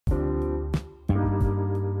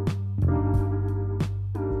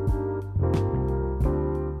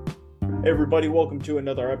Hey everybody, welcome to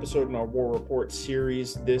another episode in our War Report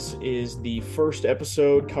series. This is the first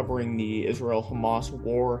episode covering the Israel-Hamas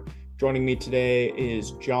War. Joining me today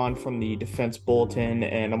is John from the Defense Bulletin,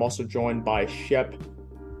 and I'm also joined by Eric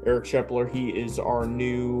Shepler. He is our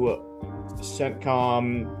new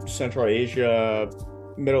CENTCOM Central Asia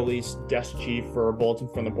Middle East desk chief for Bulletin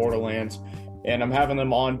from the Borderlands. And I'm having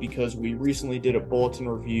them on because we recently did a bulletin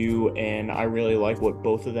review, and I really like what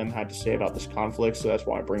both of them had to say about this conflict, so that's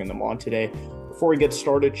why I'm bringing them on today. Before we get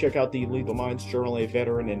started, check out the Lethal Minds Journal, a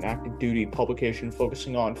veteran and active duty publication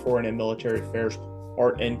focusing on foreign and military affairs,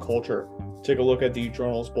 art, and culture. Take a look at the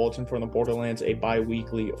journal's Bulletin from the Borderlands, a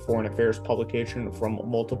bi-weekly foreign affairs publication from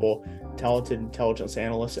multiple talented intelligence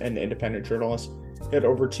analysts and independent journalists. Head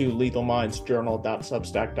over to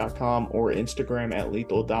lethalmindsjournal.substack.com or Instagram at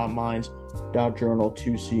lethal.minds.journal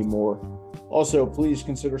to see more. Also, please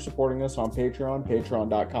consider supporting us on Patreon,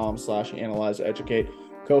 patreon.com/analyzeeducate,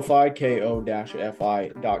 Ko-Fi,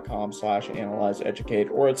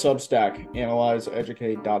 ko-fi.com/analyzeeducate, or at Substack,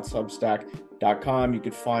 analyzeeducate.substack.com. You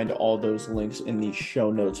could find all those links in the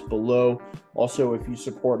show notes below. Also, if you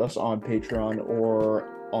support us on Patreon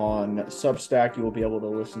or on Substack, you will be able to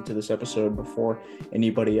listen to this episode before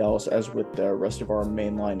anybody else, as with the rest of our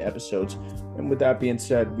mainline episodes. And with that being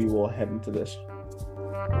said, we will head into this.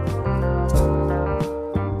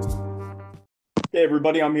 Hey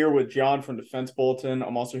everybody, I'm here with John from Defense Bulletin.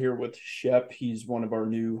 I'm also here with Shep. He's one of our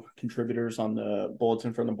new contributors on the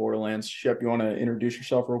Bulletin from the Borderlands. Shep, you want to introduce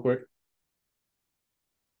yourself real quick?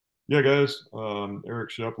 Yeah, guys.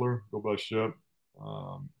 Eric Shepler, go by Shep.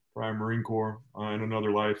 Prime Marine Corps. In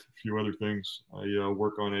another life, a few other things. I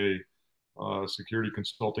work on a security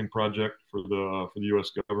consulting project for the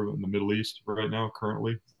U.S. government in the Middle East right now,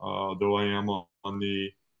 currently. Though I am on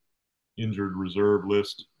the injured reserve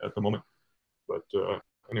list at the moment. But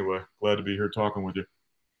anyway, glad to be here talking with you.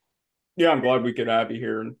 Yeah, I'm glad we could have you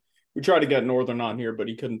here. And we tried to get Northern on here, but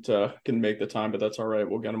he couldn't make the time, but that's all right.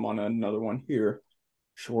 We'll get him on another one here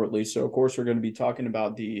shortly. So of course we're going to be talking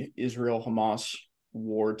about the Israel-Hamas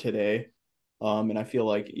war today. And I feel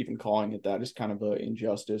like even calling it that is kind of an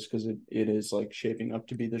injustice because it is like shaping up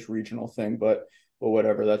to be this regional thing, but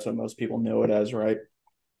whatever, that's what most people know it as, right?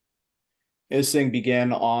 This thing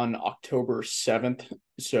began on October 7th.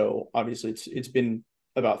 So obviously it's been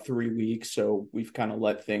about 3 weeks. So we've kind of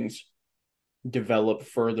let things develop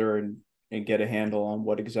further and get a handle on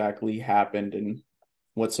what exactly happened and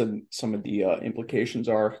what some of the implications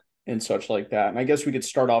are and such like that. And I guess we could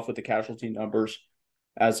start off with the casualty numbers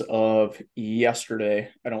as of yesterday.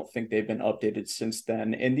 I don't think they've been updated since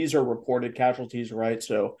then. And these are reported casualties, right?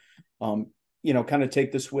 So, kind of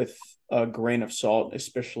take this with a grain of salt,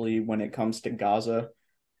 especially when it comes to Gaza.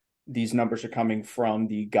 These numbers are coming from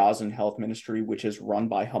the Gazan Health Ministry, which is run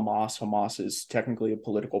by Hamas. Hamas is technically a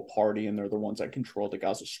political party, and they're the ones that control the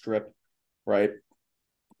Gaza Strip, right?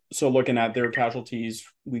 So looking at their casualties,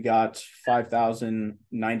 we got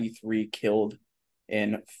 5,093 killed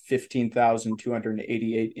and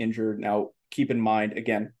 15,288 injured. Now, keep in mind,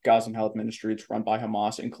 again, Gazan Health Ministry, it's run by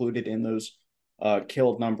Hamas. Included in those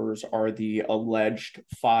killed numbers are the alleged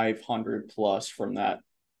 500 plus from that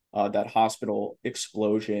hospital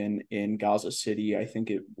explosion in Gaza City. I think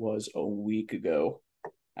it was a week ago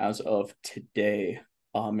as of today.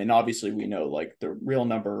 And obviously we know like the real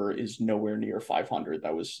number is nowhere near 500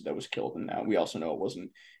 that was killed in that. We also know it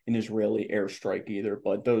wasn't an Israeli airstrike either,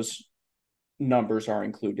 but those numbers are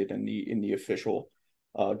included in the official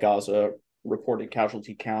Gaza reported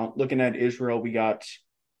casualty count. Looking at Israel, we got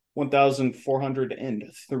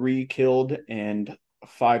 1,403 killed and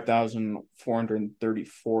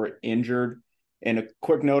 5,434 injured. And a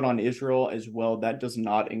quick note on Israel as well, that does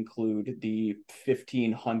not include the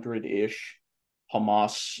 1,500-ish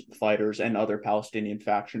Hamas fighters and other Palestinian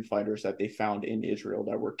faction fighters that they found in Israel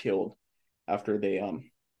that were killed after they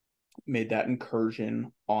made that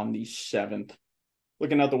incursion on the 7th.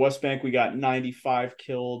 Looking at the West Bank, we got 95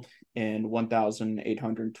 killed and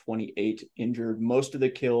 1,828 injured. Most of the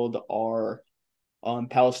killed are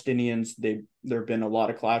Palestinians. There have been a lot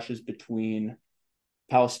of clashes between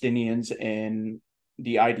Palestinians and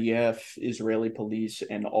the IDF, Israeli police,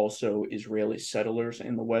 and also Israeli settlers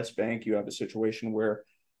in the West Bank. You have a situation where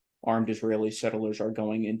armed Israeli settlers are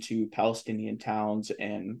going into Palestinian towns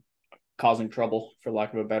and causing trouble, for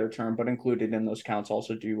lack of a better term. But included in those counts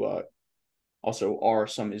also are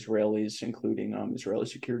some Israelis, including Israeli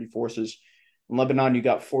security forces. In Lebanon, you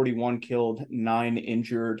got 41 killed, 9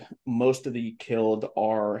 injured. Most of the killed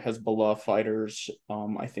are Hezbollah fighters.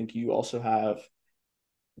 I think you also have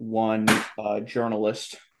one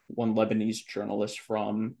journalist, one Lebanese journalist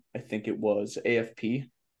from, I think it was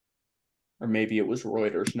AFP, or maybe it was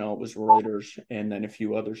Reuters. No, it was Reuters, and then a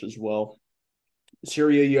few others as well.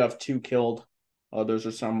 Syria, you have 2 killed. Those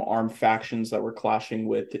are some armed factions that were clashing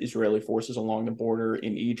with Israeli forces along the border.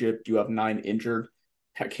 In Egypt, you have 9 injured.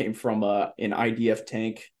 That came from an IDF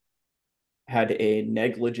tank had a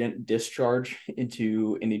negligent discharge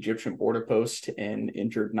into an Egyptian border post and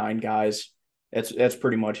injured 9 guys. That's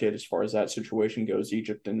pretty much it as far as that situation goes.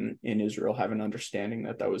 Egypt and Israel have an understanding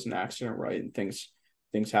that that was an accident, right? And things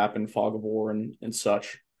happen, fog of war and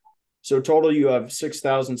such. So total, you have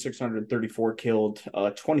 6,634 killed,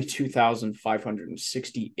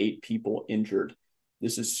 22,568 people injured.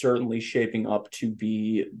 This is certainly shaping up to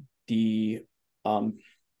be the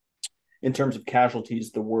in terms of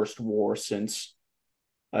casualties, the worst war since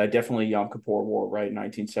definitely Yom Kippur War, right,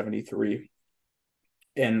 1973.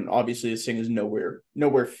 And obviously, this thing is nowhere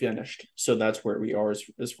finished. So that's where we are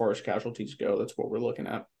as far as casualties go. That's what we're looking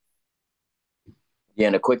at. Yeah,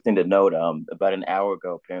 and a quick thing to note, about an hour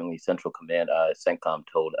ago, apparently Central Command, CENTCOM,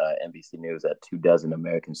 told NBC News that 2 dozen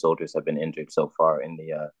American soldiers have been injured so far in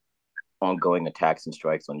the ongoing attacks and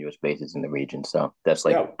strikes on U.S. bases in the region. So that's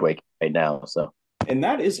like Yeah, breaking right now. So and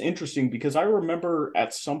that is interesting because I remember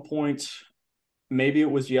at some point, maybe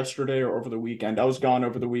it was yesterday or over the weekend. I was gone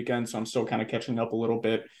over the weekend, so I'm still kind of catching up a little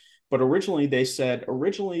bit. But originally they said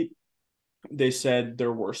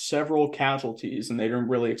there were several casualties, and they didn't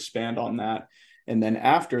really expand on that. And then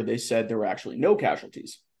after they said there were actually no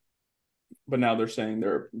casualties, but now they're saying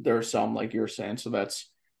there are some, like you're saying. So that's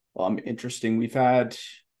interesting. We've had,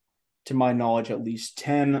 to my knowledge, at least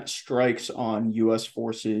 10 strikes on U.S.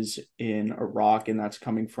 forces in Iraq, and that's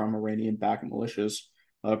coming from Iranian-backed militias,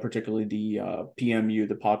 particularly the PMU,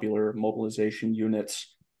 the Popular Mobilization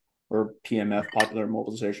Units, or PMF, Popular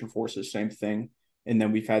Mobilization Forces, same thing. And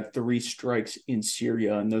then we've had 3 strikes in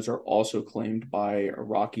Syria, and those are also claimed by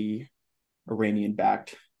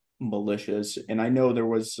Iranian-backed militias. And I know there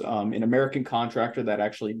was an American contractor that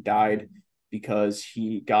actually died because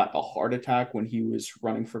he got a heart attack when he was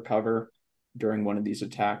running for cover during one of these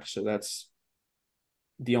attacks. So that's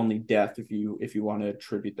the only death if you want to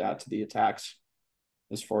attribute that to the attacks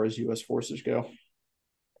as far as U.S. forces go.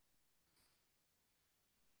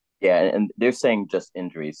 yeah, and they're saying just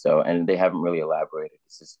injuries. So and they haven't really elaborated.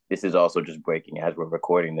 This is also just breaking as we're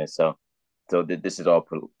recording this. So this is all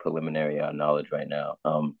preliminary knowledge right now.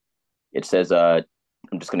 It says, I'm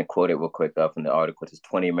just going to quote it real quick from the article. It says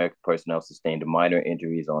 20 American personnel sustained minor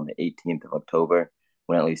injuries on the 18th of October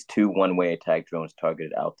when at least 2 one-way attack drones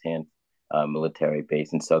targeted Al Tan military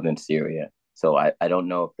base in southern Syria. So I don't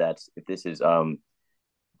know if this is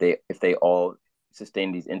if they all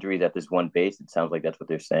sustained these injuries at this one base. It sounds like that's what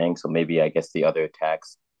they're saying. So maybe I guess the other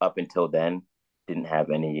attacks up until then didn't have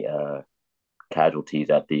any casualties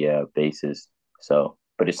at the bases. So,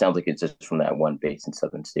 but it sounds like it's just from that one base in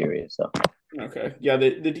southern Syria. So, Okay. Yeah,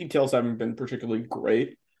 the details haven't been particularly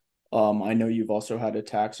great. I know you've also had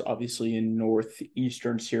attacks, obviously, in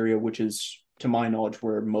northeastern Syria, which is, to my knowledge,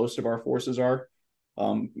 where most of our forces are.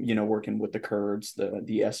 Working with the Kurds, the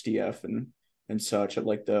SDF, and such at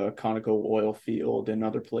like the Conoco oil field and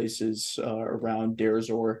other places around Deir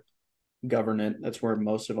Zor Governorate. That's where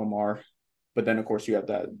most of them are. But then, of course, you have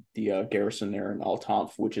the garrison there in Al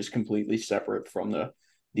Tanf, which is completely separate from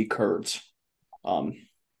the Kurds. Um,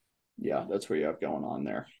 yeah, that's what you have going on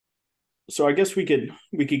there. So I guess we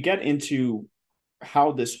could get into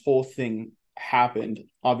how this whole thing happened.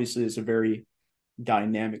 Obviously, it's a very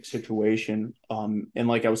dynamic situation. And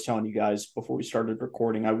like I was telling you guys before we started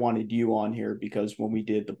recording, I wanted you on here because when we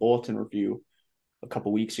did the bulletin review a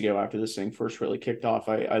couple weeks ago after this thing first really kicked off,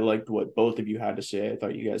 I liked what both of you had to say. I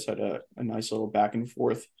thought you guys had a nice little back and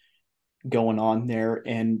forth going on there.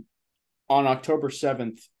 And on October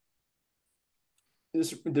 7th,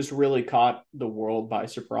 this really caught the world by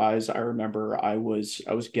surprise. I remember I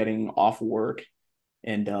was getting off work,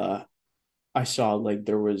 and I saw like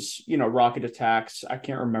there was rocket attacks. I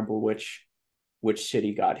can't remember which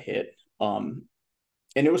city got hit. And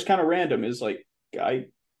it was kind of random. Is like I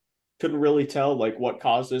couldn't really tell like what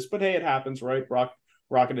caused this, but hey, it happens, right?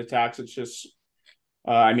 Rocket attacks. It's just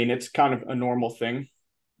I mean, it's kind of a normal thing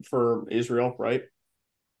for Israel, right?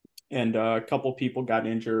 And a couple people got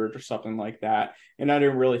injured or something like that. And I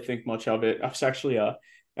didn't really think much of it. I was actually at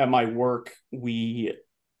my work, we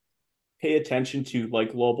pay attention to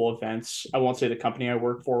like global events. I won't say the company I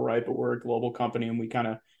work for, right? But we're a global company, and we kind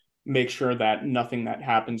of make sure that nothing that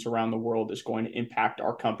happens around the world is going to impact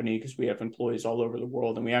our company because we have employees all over the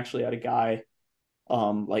world. And we actually had a guy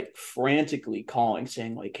like frantically calling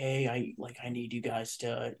saying like, hey, I need you guys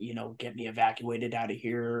to get me evacuated out of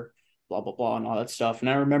here, blah blah blah, and all that stuff. And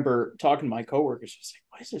I remember talking to my coworkers, I was like,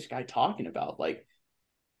 what is this guy talking about? Like,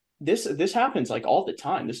 this happens like all the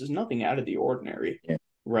time. This is nothing out of the ordinary, Yeah.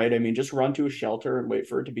 right? I mean, just run to a shelter and wait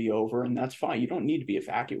for it to be over, and that's fine. You don't need to be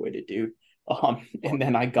evacuated, dude. And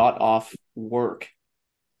then I got off work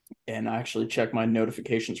and I actually checked my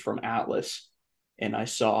notifications from Atlas, and I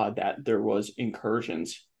saw that there was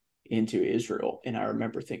incursions into Israel, and I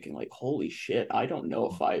remember thinking like, holy shit, I don't know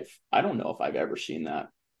if I've ever seen that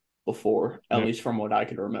before, at Yeah. least from what I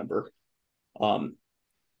could remember. Um,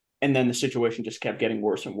 and then the situation just kept getting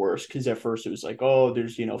worse and worse because at first it was like, oh,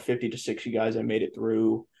 there's 50 to 60 guys that made it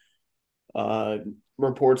through. uh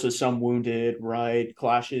Reports of some wounded, right?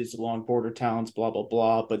 Clashes along border towns, blah blah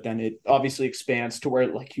blah. But then it obviously expands to where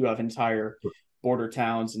like you have entire border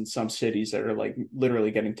towns and some cities that are like literally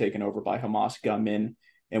getting taken over by Hamas gunmen.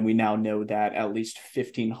 And we now know that at least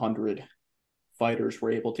 1,500 fighters were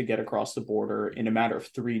able to get across the border in a matter of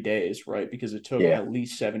 3 days, right? Because it took Yeah. at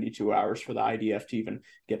least 72 hours for the IDF to even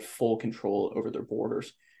get full control over their borders.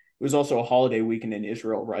 It was also a holiday weekend in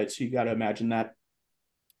Israel, right? So you got to imagine that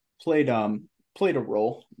played played a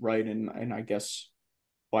role, right? And I guess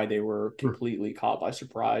why they were Sure. completely caught by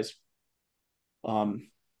surprise. Um,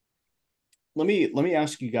 let me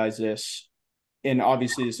ask you guys this, and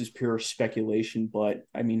obviously this is pure speculation, but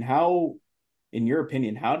I mean, how, in your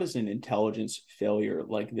opinion, how does an intelligence failure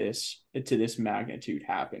like this to this magnitude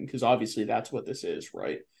happen? Because obviously that's what this is,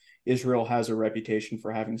 right? Israel has a reputation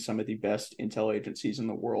for having some of the best intel agencies in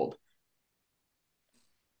the world.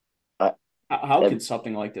 I, How I could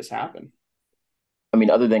something like this happen? I mean,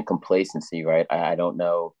 other than complacency, right? I don't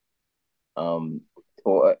know. Um,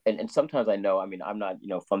 and sometimes I know. I mean, I'm not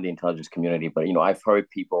from the intelligence community, but I've heard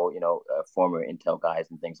people, former intel guys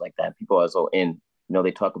and things like that. People also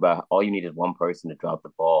they talk about all you need is one person to drop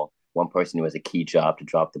the ball, one person who has a key job to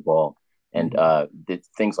drop the ball, and Mm-hmm.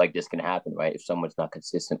 things like this can happen, right? If someone's not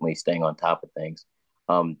consistently staying on top of things,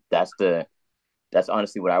 that's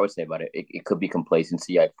honestly what I would say about it. It could be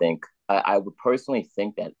complacency. I think I would personally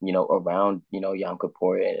think that around Yom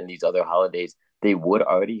Kippur and these other holidays, they would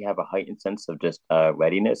already have a heightened sense of just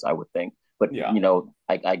readiness. I would think, but Yeah,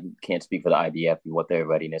 I can't speak for the IDF and what their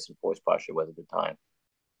readiness and force posture was at the time.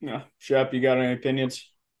 yeah. Shep, you got any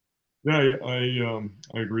opinions? Yeah,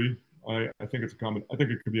 I agree. I think it's a I think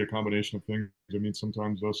it could be a combination of things. I mean,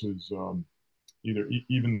 sometimes us as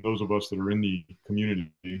even those of us that are in the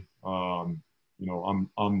community,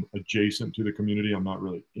 I'm adjacent to the community. I'm not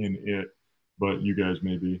really in it, but you guys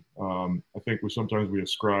may be. I think sometimes we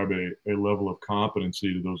ascribe a level of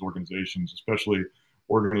competency to those organizations, especially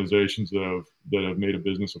organizations that have made a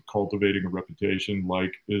business of cultivating a reputation,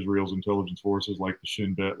 like Israel's intelligence forces, like the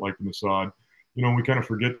Shin Bet, like the Mossad. We kind of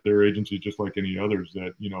forget their agencies just like any others.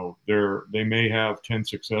 That they may have 10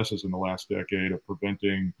 successes in the last decade of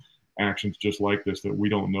preventing actions just like this that we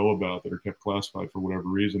don't know about that are kept classified for whatever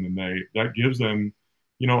reason, and that gives them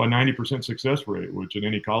a 90% success rate, which in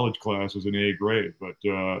any college class is an A grade. But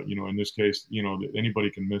in this case, anybody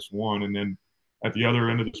can miss one. And then at the other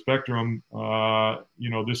end of the spectrum,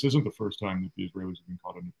 this isn't the first time that the Israelis have been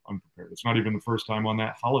caught unprepared. It's not even the first time on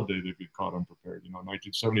that holiday they've been caught unprepared.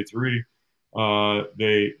 1973,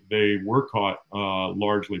 they were caught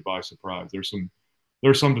largely by surprise.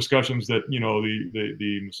 There's some discussions that the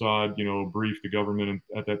Mossad briefed the government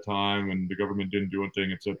at that time, and the government didn't do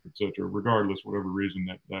anything, et cetera, et cetera. Regardless, whatever reason,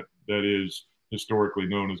 that is historically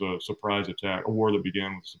known as a surprise attack, a war that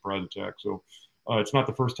began with a surprise attack. So it's not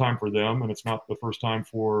the first time for them, and it's not the first time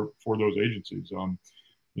for those agencies. And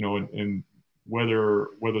whether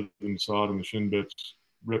the Mossad and the Shin Bet's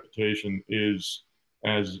reputation is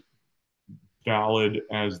as valid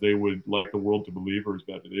as they would like the world to believe, or as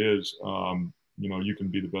that it is, you can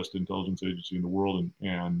be the best intelligence agency in the world,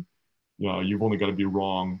 and you've only got to be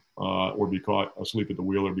wrong or be caught asleep at the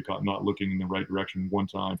wheel or be caught not looking in the right direction one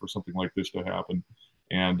time for something like this to happen.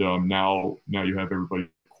 And now you have everybody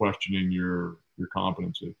questioning your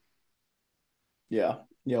competency. Yeah,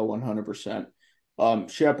 yeah, 100%.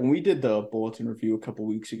 Shep, when we did the bulletin review a couple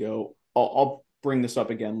weeks ago, I'll bring this up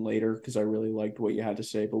again later because I really liked what you had to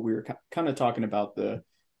say. But we were kind of talking about the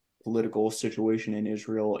political situation in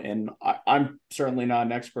Israel, and I'm certainly not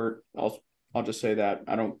an expert. I'll just say that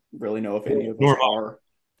I don't really know if any of us Normal. are.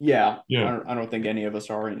 Yeah, Yeah. I don't think any of us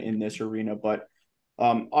are in this arena, but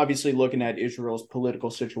obviously looking at Israel's political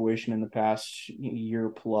situation in the past year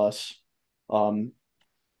plus, um,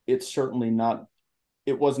 it's certainly not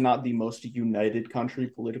it was not the most united country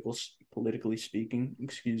politically speaking,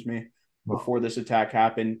 excuse me, before this attack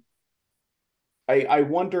happened. I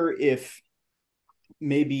wonder if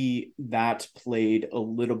maybe that played a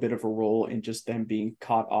little bit of a role in just them being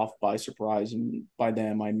caught off by surprise. And by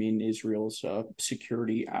them, I mean Israel's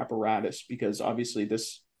security apparatus, because obviously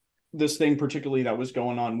this thing particularly that was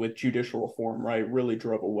going on with judicial reform, right, really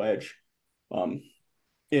drove a wedge um,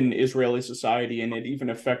 in Israeli society, and it even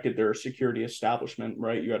affected their security establishment,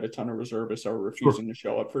 right? You had a ton of reservists that were Sure, refusing to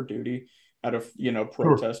show up for duty out of, sure.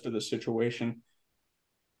 protest of the situation.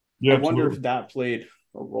 I Yeah, wonder absolutely. if that played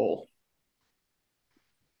a role.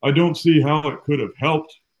 I don't see how it could have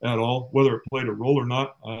helped at all, whether it played a role or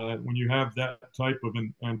not. When you have that type of,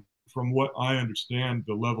 and from what I understand,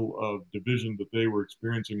 the level of division that they were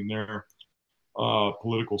experiencing in their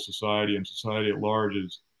political society and society at large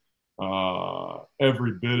is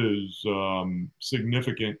every bit as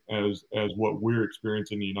significant as what we're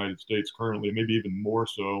experiencing in the United States currently, maybe even more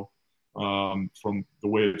so. From the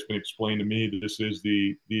way it's been explained to me, this is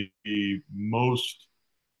the most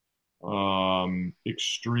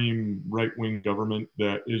extreme right wing government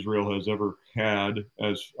that Israel has ever had,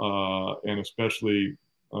 as and especially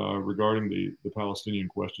regarding the Palestinian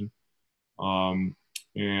question. Um,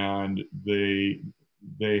 and they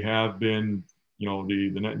have been, the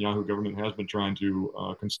Netanyahu government has been trying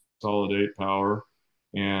to consolidate power,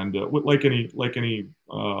 and like any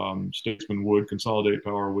statesman would consolidate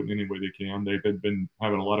power in any way they can. They've been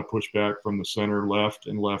having a lot of pushback from the center left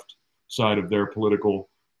and left side of their political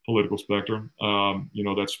spectrum.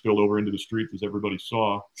 That spilled over into the streets as everybody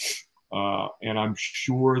saw, and I'm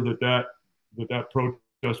sure that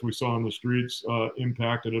protest we saw in the streets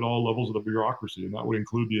impacted at all levels of the bureaucracy, and that would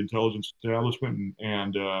include the intelligence establishment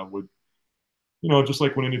and would just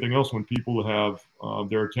like when anything else, when people have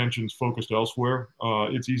their attentions focused elsewhere,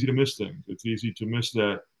 it's easy to miss things. It's easy to miss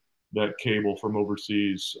that cable from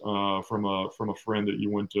overseas, from a friend that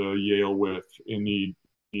you went to Yale with in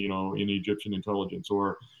Egyptian intelligence,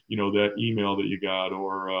 or that email that you got,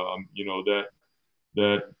 or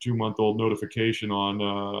that 2-month-old notification on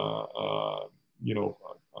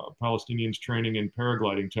Palestinians training in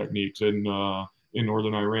paragliding techniques in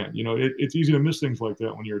northern Iran. It's easy to miss things like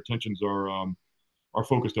that when your attentions are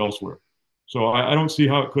focused elsewhere. So I don't see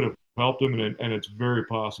how it could have helped them, and it's very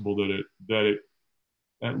possible that it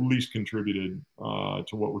at least contributed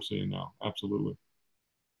to what we're seeing now. Absolutely.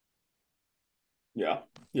 Yeah,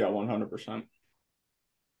 yeah, 100%.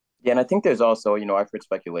 Yeah, and I think there's also, I've heard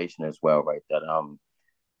speculation as well, right? That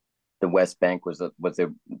the West Bank was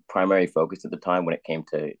their primary focus at the time when it came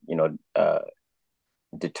to,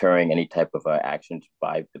 deterring any type of actions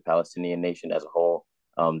by the Palestinian nation as a whole.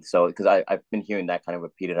 So because I've been hearing that kind of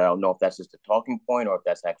repeated. I don't know if that's just a talking point or if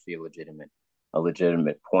that's actually a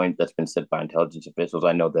legitimate point that's been said by intelligence officials.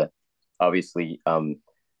 I know that obviously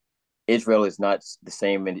Israel is not the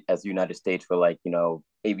same as the United States, where like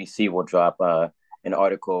ABC will drop an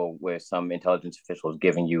article where some intelligence official is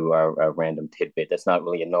giving you a random tidbit. That's not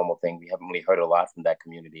really a normal thing. We haven't really heard a lot from that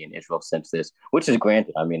community in Israel since this, which is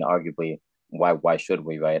granted. I mean, arguably, why should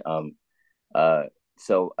we, right? Uh,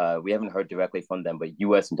 so we haven't heard directly from them, but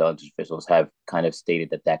U.S. intelligence officials have kind of stated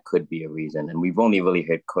that that could be a reason, and we've only really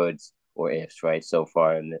heard coulds or ifs, right, so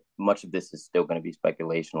far, and much of this is still going to be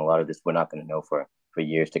speculation. A lot of this we're not going to know for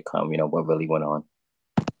years to come. What really went on.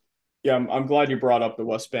 Yeah, I'm glad you brought up the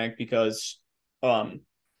West Bank because um,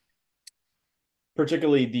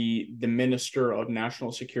 particularly the minister of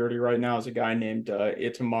national security right now is a guy named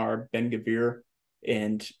Itamar Ben Gvir,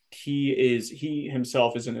 and he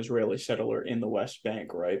himself is an Israeli settler in the West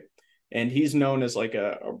Bank, right? And he's known as like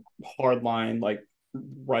a hardline, like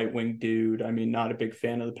right wing dude. I mean, not a big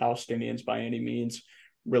fan of the Palestinians by any means.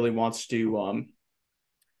 Really wants to,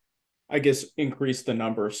 I guess, increase the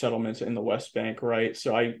number of settlements in the West Bank, right?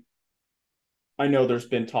 So I know there's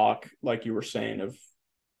been talk, like you were saying, of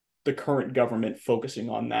the current government focusing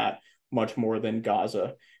on that much more than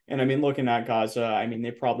Gaza. And I mean, looking at Gaza, I mean,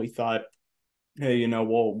 they probably thought, hey,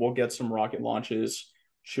 we'll get some rocket launches,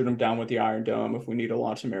 shoot them down with the Iron Dome. If we need to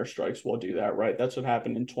launch some airstrikes, we'll do that, right? That's what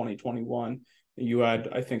happened in 2021. You had,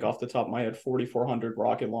 I think, off the top of my head, 4,400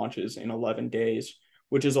 rocket launches in 11 days,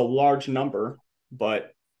 which is a large number,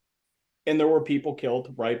 but and there were people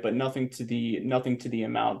killed, right? But nothing to the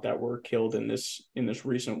amount that were killed in this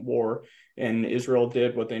recent war. And Israel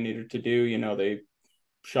did what they needed to do. They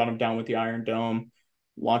shot them down with the Iron Dome,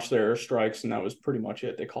 launched their airstrikes, and that was pretty much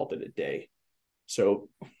it. They called it a day. So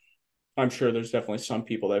I'm sure there's definitely some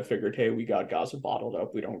people that figured, hey, we got Gaza bottled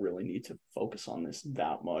up. We don't really need to focus on this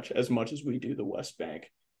that much as we do the West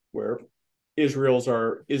Bank, where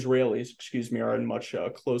Israelis, excuse me, are in much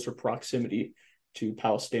closer proximity to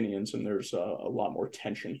Palestinians, and there's a lot more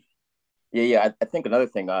tension. Yeah, yeah. I think another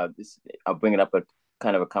thing. I'll bring it up a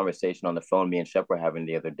kind of a conversation on the phone me and Shep were having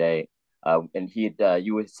the other day. And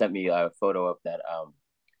you had sent me a photo of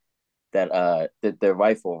the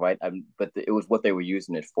rifle, right? But it was what they were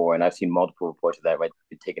using it for, and I've seen multiple reports of that, right?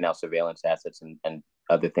 Taking out surveillance assets and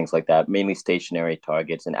other things like that, mainly stationary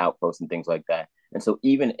targets and outposts and things like that. And so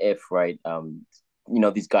even if, right,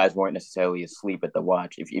 these guys weren't necessarily asleep at the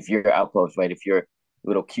watch, if your outpost, right, if your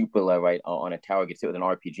little cupola, right, on a tower gets hit with an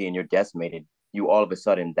RPG and you're decimated, you all of a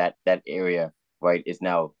sudden that area, right, is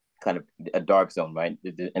now kind of a dark zone, right?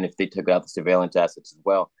 And if they took out the surveillance assets as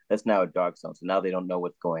well, that's now a dark zone. So now they don't know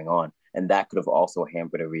what's going on, and that could have also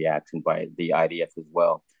hampered a reaction by the IDF as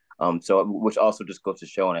well. So which also just goes to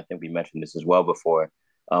show, and I think we mentioned this as well before,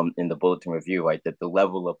 in the bulletin review, right, that the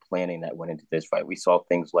level of planning that went into this, right, we saw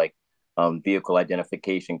things like vehicle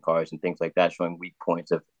identification cards and things like that showing weak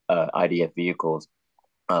points of IDF vehicles,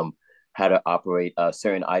 um, how to operate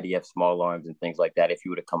certain IDF small arms and things like that if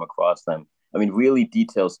you were to come across them. I mean, really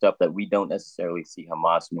detailed stuff that we don't necessarily see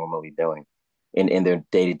Hamas normally doing in their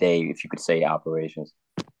day to day, if you could say, operations.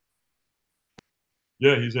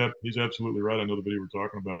 Yeah, he's absolutely right. I know the video we're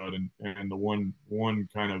talking about, and the one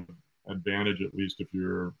kind of advantage, at least if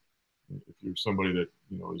you're somebody that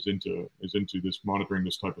is into this monitoring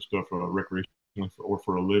this type of stuff recreationally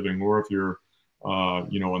for a living, or if you're on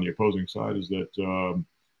the opposing side, is that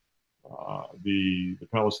the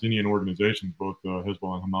Palestinian organizations, both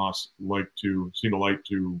Hezbollah and Hamas, seem to like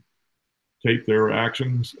to take their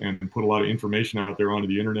actions and put a lot of information out there onto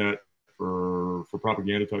the internet for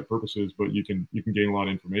propaganda type purposes. But you can gain a lot of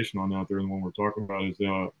information on out there. And the one we're talking about is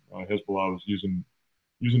Hezbollah was using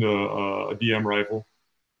a DM rifle,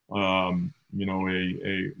 a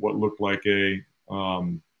what looked like an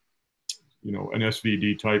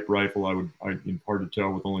SVD type rifle. Hard to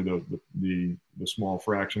tell with only the small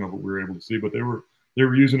fraction of it we were able to see, but they were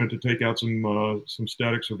using it to take out some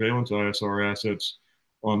static surveillance ISR assets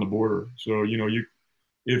on the border. So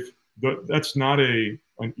if that's not an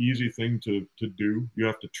easy thing to do. You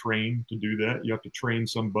have to train to do that. You have to train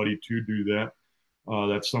somebody to do that.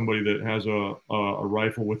 That's somebody that has a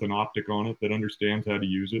rifle with an optic on it, that understands how to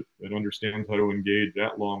use it, that understands how to engage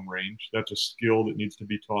at long range. That's a skill that needs to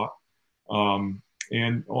be taught.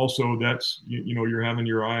 And also, you're having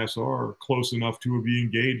your ISR close enough to be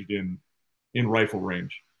engaged in rifle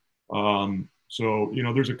range. So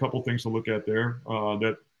there's a couple things to look at there.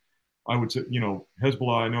 That I would say,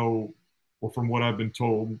 Hezbollah, I know, well, from what I've been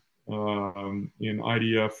told, in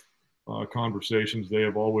IDF conversations, they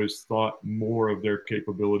have always thought more of their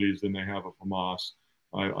capabilities than they have of Hamas.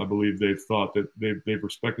 I believe they've thought that they've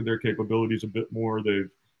respected their capabilities a bit more. They've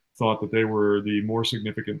thought that they were the more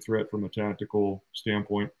significant threat from a tactical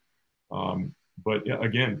standpoint. But yeah,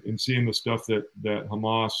 again, in seeing the stuff that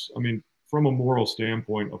Hamas, I mean, from a moral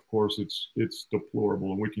standpoint, of course, it's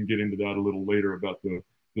deplorable, and we can get into that a little later about the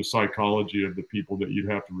psychology of the people that you'd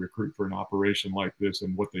have to recruit for an operation like this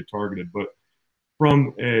and what they targeted. But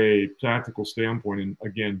from a tactical standpoint, and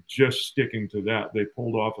again, just sticking to that, they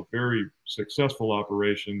pulled off a very successful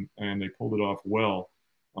operation, and they pulled it off well.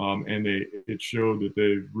 And it showed that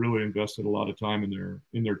they've really invested a lot of time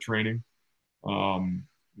in their training, and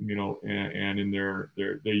in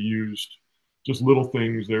they used just little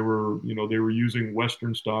things. They were using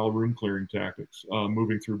Western style room clearing tactics,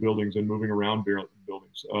 moving through buildings and moving around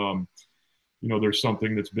buildings. There's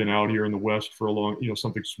something that's been out here in the West for a long,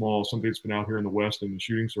 something small, something that's been out here in the West in the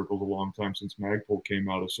shooting circles a long time since Magpul came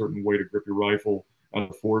out, a certain way to grip your rifle at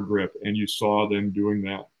a foregrip. And you saw them doing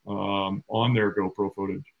that on their GoPro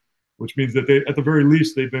footage, which means that at the very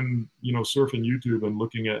least, they've been, surfing YouTube and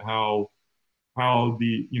looking at how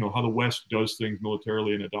the West does things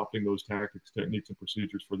militarily and adopting those tactics, techniques, and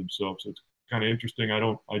procedures for themselves. So it's kind of interesting. I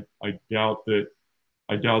doubt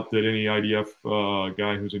that any IDF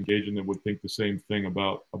guy who's engaging them would think the same thing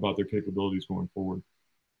about their capabilities going forward.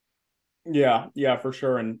 Yeah, yeah, for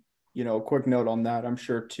sure. And quick note on that, I'm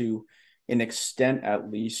sure to an extent at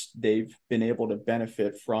least, they've been able to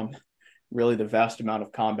benefit from really the vast amount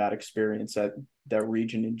of combat experience that that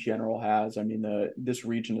region in general has. I mean, this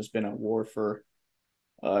region has been at war for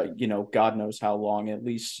God knows how long, at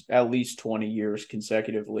least 20 years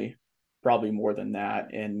consecutively, probably more than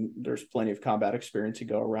that. And there's plenty of combat experience to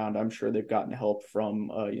go around. I'm sure they've gotten help from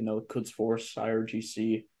Quds Force,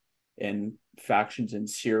 IRGC, and factions in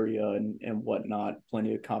Syria and whatnot.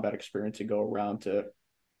 Plenty of combat experience to go around to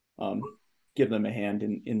um, give them a hand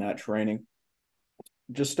in that training.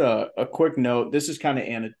 Just a quick note. This is kind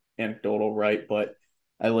of anecdotal, right? But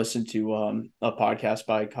I listened to a podcast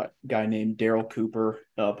by a guy named Daryl Cooper.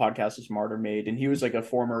 Podcast is Smarter Made, and he was like a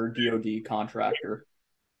former DoD contractor.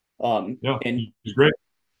 Yeah, And he's great.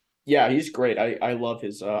 yeah, he's great. I love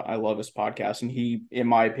his podcast, and he, in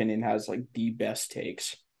my opinion, has like the best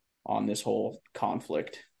takes on this whole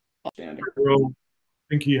conflict. Outstanding. I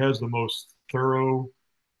think he has the most thorough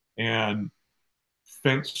and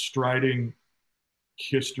fence striding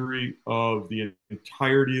history of the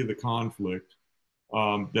entirety of the conflict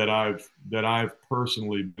that I've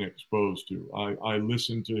personally been exposed to. I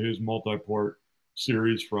listened to his multi-part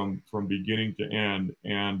series from beginning to end,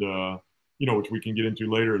 and which we can get into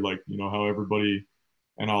later, like how everybody,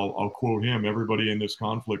 and I'll quote him: everybody in this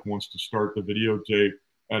conflict wants to start the videotape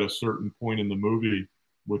at a certain point in the movie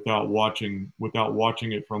without watching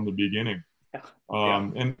it from the beginning. Yeah. Yeah.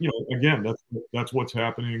 And again, that's what's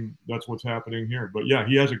happening. That's what's happening here. But yeah,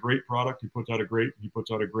 he has a great product. He puts out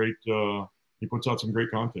some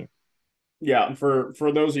great content. Yeah, for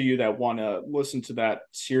those of you that want to listen to that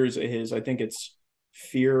series of his, I think it's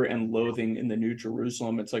Fear and Loathing in the New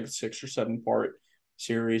Jerusalem. It's like a 6 or 7 part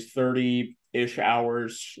series, 30-ish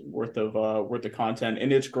hours worth of content,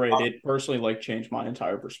 and it's great. It personally like changed my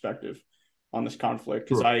entire perspective on this conflict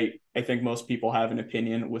because Sure. I think most people have an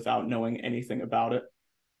opinion without knowing anything about it.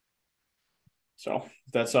 So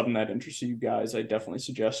if that's something that interests you guys, I definitely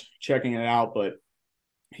suggest checking it out. But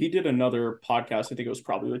he did another podcast. I think it was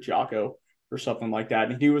probably with Jocko or something like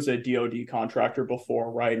that. And he was a DoD contractor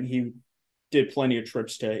before, right? And he did plenty of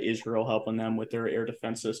trips to Israel, helping them with their air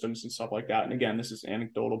defense systems and stuff like that. And again, this is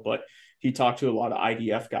anecdotal, but he talked to a lot of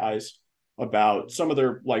IDF guys about some of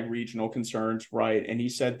their like regional concerns, right? And he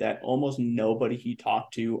said that almost nobody he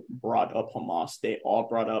talked to brought up Hamas. They all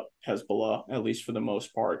brought up Hezbollah, at least for the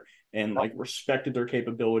most part, and like respected their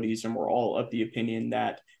capabilities and were all of the opinion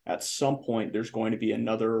that at some point there's going to be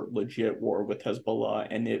another legit war with Hezbollah,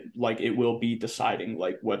 and it will be deciding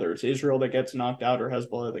like whether it's Israel that gets knocked out or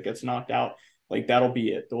Hezbollah that gets knocked out. Like that'll be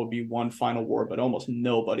it. There will be one final war, but almost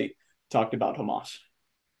nobody talked about Hamas.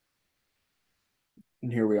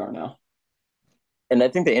 And here we are now. And I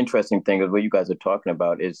think the interesting thing is what you guys are talking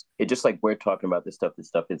about is it just like we're talking about this stuff. This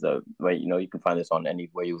stuff is right. You can find this on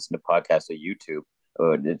anywhere you listen to podcasts or YouTube.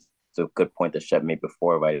 Or it's a good point that Shep made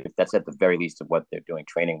before, right? If that's at the very least of what they're doing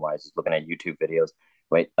training wise, is looking at YouTube videos,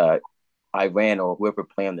 right? Iran or whoever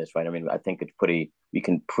planned this, right? I mean, I think we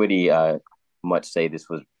can pretty much say this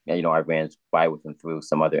was, Iran's by with and through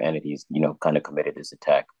some other entities, kind of committed this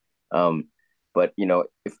attack. But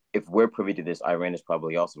if we're privy to this, Iran is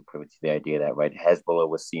probably also privy to the idea that right, Hezbollah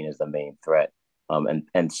was seen as the main threat,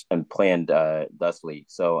 and planned thusly.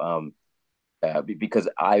 So because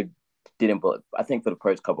I think for the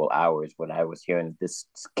first couple of hours when I was hearing this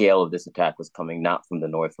scale of this attack was coming not from the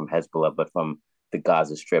north from Hezbollah but from the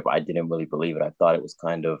Gaza Strip, I didn't really believe it. I thought it was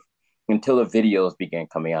kind of until the videos began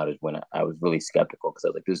coming out is when I was really skeptical because I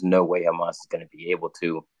was like, "There's no way Hamas is going to be able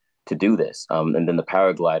to do this." And then the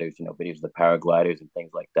paragliders, videos of the paragliders and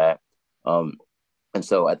things like that. And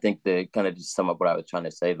so I think the kind of just sum up what I was trying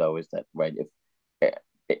to say though is that right,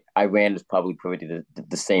 if Iran is probably privy to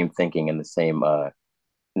the same thinking and the same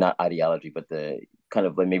not ideology, but the kind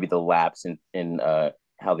of like maybe the lapse in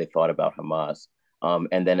how they thought about Hamas,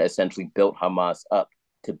 and then essentially built Hamas up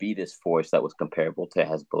to be this force that was comparable to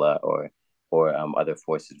Hezbollah or other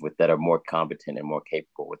forces that are more competent and more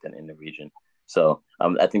capable within in the region. So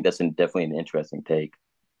I think that's definitely an interesting take.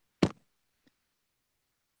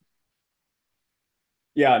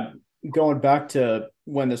 Yeah, going back to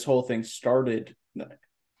when this whole thing started,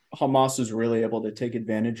 Hamas is really able to take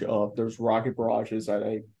advantage of those rocket barrages that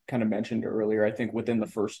I kind of mentioned earlier. I think within the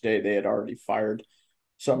first day they had already fired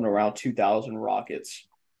something around 2,000 rockets.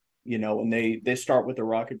 And they start with the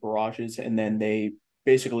rocket barrages, and then they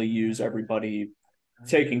basically use everybody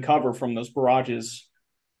taking cover from those barrages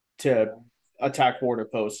to attack border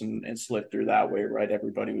posts and slip through that way, right?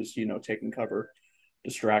 Everybody was, taking cover,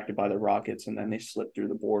 distracted by the rockets, and then they slip through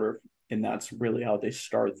the border. And that's really how they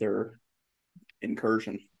start their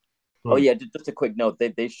incursion. Oh yeah, just a quick note.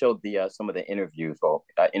 They showed the some of the interviews or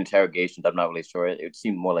interrogations. I'm not really sure. It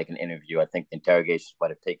seemed more like an interview. I think the interrogations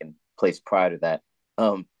might have taken place prior to that.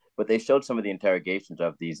 But they showed some of the interrogations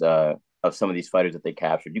of these of some of these fighters that they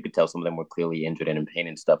captured. You could tell some of them were clearly injured and in pain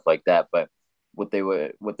and stuff like that. But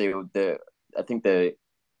I think the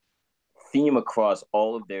theme across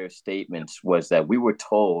all of their statements was that we were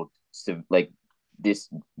told to like this: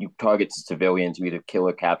 you target civilians, you either kill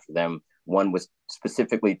or capture them. One was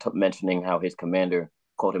specifically mentioning how his commander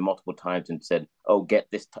called him multiple times and said, "Oh, get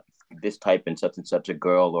this type and such a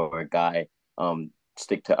girl or a guy.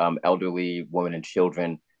 Stick to elderly women and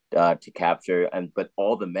children to capture." But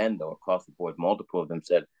all the men though across the board, multiple of them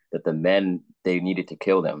said that the men they needed to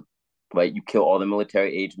kill them. Right, you kill all the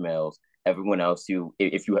military age males. Everyone else,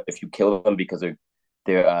 if you kill them because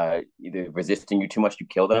they're either resisting you too much, you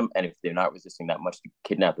kill them, and if they're not resisting that much, you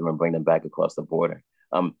kidnap them and bring them back across the border.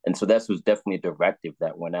 And so that was definitely a directive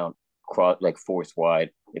that went out like force wide,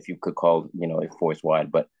 if you could call it force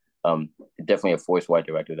wide, but definitely a force wide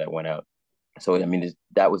directive that went out. So I mean,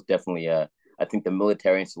 that was definitely I think the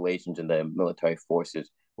military installations and the military forces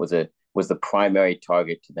was the primary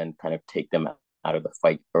target to then kind of take them out of the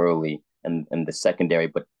fight early, and the secondary,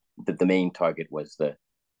 but the main target was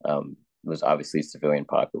obviously civilian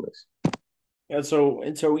populace. And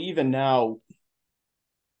so even now,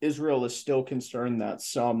 Israel is still concerned that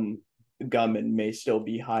some gunmen may still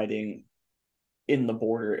be hiding in the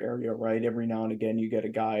border area, right? Every now and again, you get a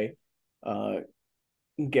guy uh,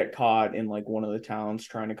 get caught in like one of the towns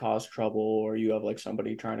trying to cause trouble, or you have like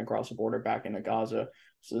somebody trying to cross the border back into Gaza.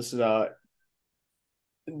 So this is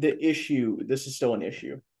the issue. This is still an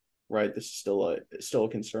issue, right? This is still a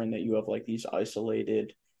concern that you have like these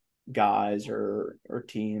isolated guys or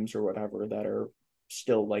teams or whatever that are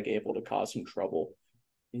still like able to cause some trouble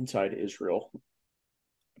inside Israel.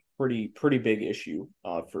 Pretty big issue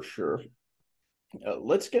for sure.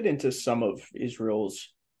 Let's get into some of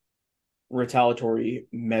Israel's retaliatory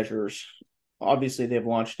measures. Obviously, they've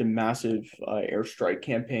launched a massive airstrike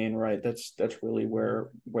campaign, right? That's really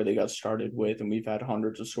where they got started with, and we've had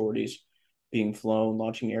hundreds of sorties being flown,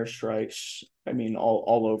 launching airstrikes. I mean,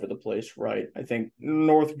 all over the place, right? I think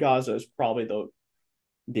North Gaza is probably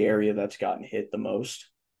the area that's gotten hit the most,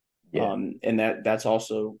 Yeah, and that's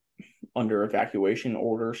also under evacuation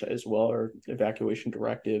orders as well, or evacuation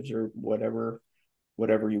directives, or whatever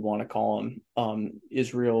you want to call them.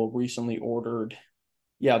 Israel recently ordered,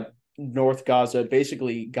 yeah, North Gaza,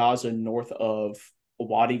 basically Gaza north of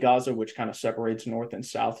Wadi Gaza, which kind of separates north and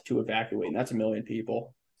south, to evacuate, and that's 1 million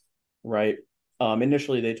people, right?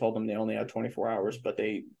 Initially, they told them they only had 24 hours, but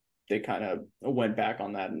they kind of went back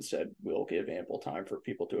on that and said we'll give ample time for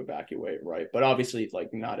people to evacuate, right? But obviously,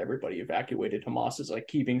 like, not everybody evacuated. Hamas is like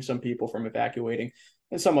keeping some people from evacuating,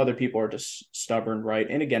 and some other people are just stubborn, right?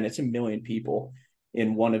 And again, it's 1 million people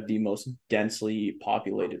in one of the most densely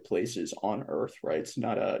populated places on earth, right? It's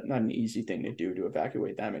not an easy thing to do, to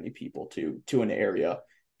evacuate that many people to an area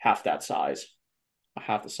half that size,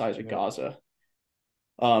 half the size of Yeah. Gaza.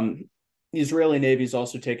 Um, the Israeli Navy's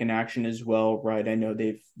also taken action as well, right? I know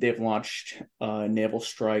they've launched naval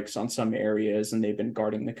strikes on some areas, and they've been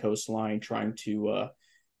guarding the coastline, trying to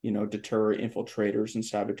deter infiltrators and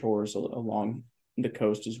saboteurs along the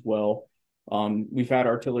coast as well. We've had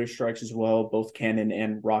artillery strikes as well, both cannon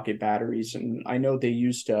and rocket batteries, and I know they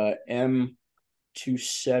used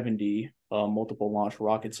M270 multiple launch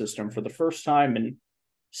rocket system for the first time in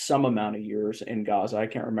some amount of years in Gaza. I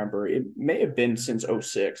can't remember. It may have been since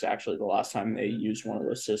 '06, actually, the last time they used one of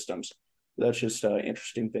those systems. That's just an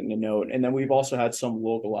interesting thing to note. And then we've also had some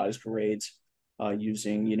localized raids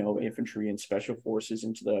using, infantry and special forces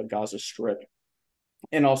into the Gaza Strip,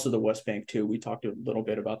 and also the West Bank too. We talked a little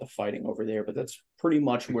bit about the fighting over there, but that's pretty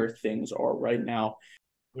much where things are right now.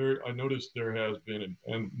 I noticed there has been,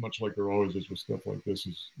 and much like there always is with stuff like this,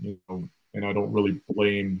 and I don't really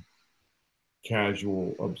blame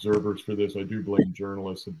casual observers for this. I do blame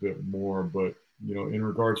journalists a bit more, but in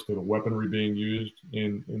regards to the weaponry being used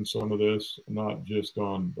in some of this, not just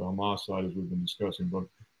on the Hamas side as we've been discussing, but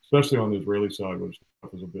especially on the Israeli side, which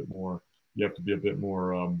stuff is a bit more. You have to be a bit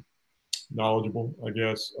more knowledgeable, I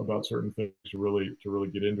guess, about certain things to really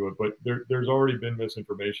get into it. But there's already been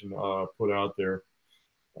misinformation put out there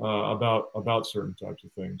about certain types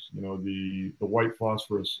of things. The white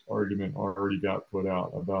phosphorus argument already got put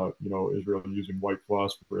out about Israel using white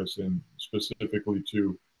phosphorus and specifically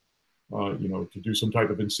to do some type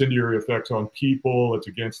of incendiary effects on people. It's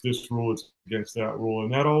against this rule, it's against that rule,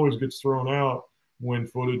 and that always gets thrown out when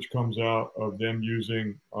footage comes out of them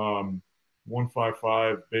using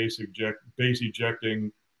 155 base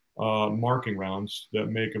ejecting marking rounds that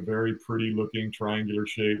make a very pretty looking triangular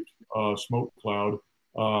shaped smoke cloud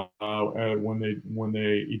when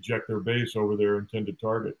they eject their base over their intended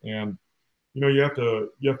target. And you have to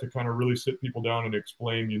kind of really sit people down and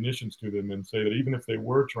explain munitions to them and say that even if they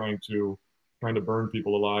were trying to burn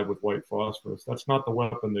people alive with white phosphorus, that's not the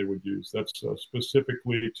weapon they would use. That's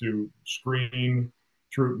specifically to screen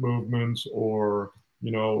troop movements, or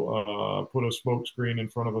put a smoke screen in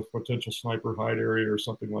front of a potential sniper hide area or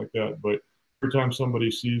something like that. But every time somebody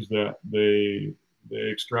sees that, they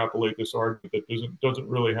extrapolate this argument that doesn't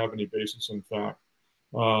really have any basis in fact.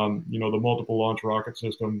 The multiple launch rocket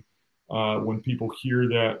system. When people hear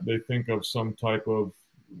that, they think of some type of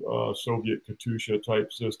Soviet Katyusha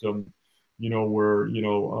type system, where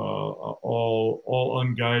all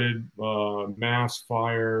unguided mass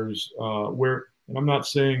fires. And I'm not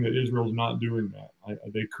saying that Israel's not doing that.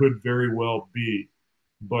 They could very well be,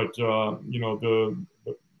 but I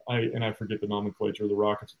forget the nomenclature of the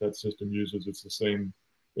rockets that system uses. It's the same.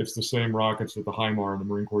 It's the same rockets that the HIMAR and the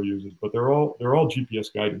Marine Corps uses, but they're all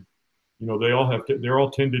GPS guided. They're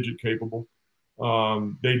all 10-digit capable.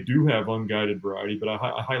 They do have unguided variety, but I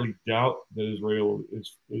highly doubt that Israel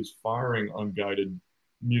is firing unguided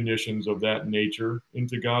munitions of that nature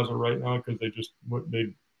into Gaza right now because they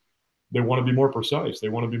want to be more precise. They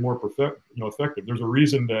want to be more effective. There's a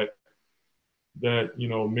reason that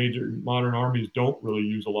major modern armies don't really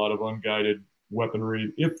use a lot of unguided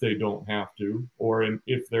weaponry if they don't have to,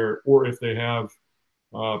 if they have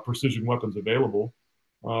precision weapons available.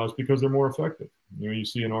 It's because they're more effective. You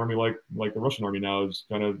see an army like the Russian army now is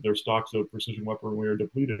kind of their stocks of precision weaponry are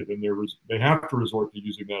depleted, and they have to resort to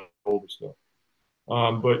using that older stuff.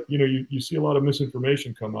 But you see a lot of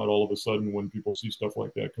misinformation come out all of a sudden when people see stuff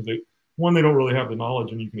like that because they don't really have the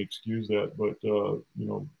knowledge, and you can excuse that. But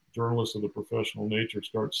journalists of the professional nature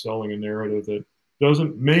start selling a narrative that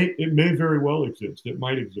it may very well exist. It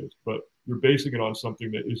might exist, but you're basing it on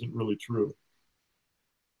something that isn't really true.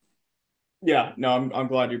 Yeah, no, I'm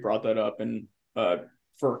glad you brought that up. And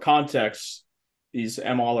for context, these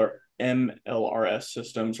MLRS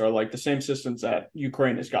systems are like the same systems that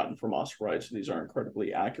Ukraine has gotten from us, right? So these are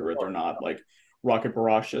incredibly accurate. They're not like rocket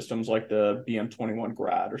barrage systems like the BM-21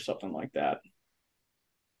 Grad or something like that.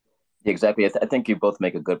 Exactly. I think you both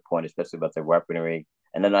make a good point, especially about their weaponry.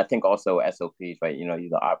 And then I think also SOPs, right?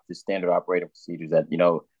 The standard operating procedures that,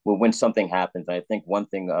 when something happens. I think one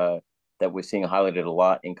thing that we're seeing highlighted a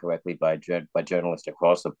lot incorrectly by journalists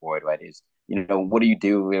across the board, right, is, what do you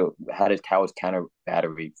do? How is counter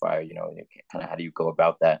battery fire? Kind of how do you go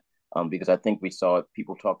about that? Because I think we saw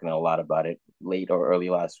people talking a lot about it late or early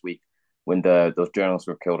last week when those journalists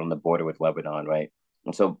were killed on the border with Lebanon, right?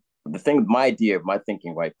 And so my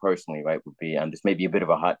thinking, right, personally, right, would be, this may be a bit of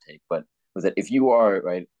a hot take, but was that if you are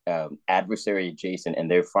right adversary adjacent and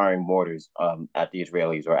they're firing mortars at the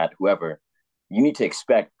Israelis or at whoever, you need to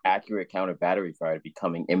expect accurate counter battery fire to be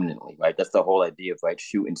coming imminently, right? That's the whole idea of right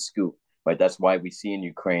shoot and scoop, right? That's why we see in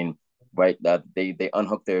Ukraine, right, that they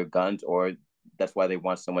unhook their guns, or that's why they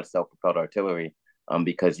want so much self propelled artillery,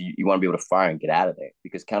 because you want to be able to fire and get out of there.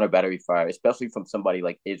 Because counter battery fire, especially from somebody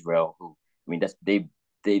like Israel, who I mean,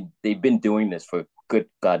 they've been doing this for good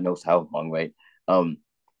God knows how long, right? And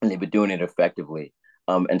they've been doing it effectively.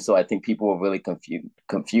 And so I think people were really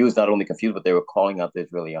confused, not only confused, but they were calling out the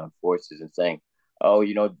Israeli armed forces and saying, "Oh,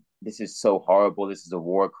 this is so horrible. This is a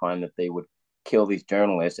war crime that they would kill these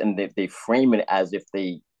journalists," and they frame it as if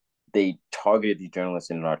they targeted these journalists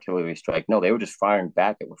in an artillery strike. No, they were just firing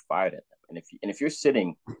back at what fired at them. And if you're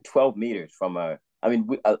sitting 12 meters from I mean,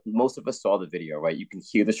 most of us saw the video, right? You can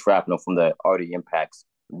hear the shrapnel from the arty impacts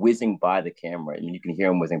whizzing by the camera. I mean, you can hear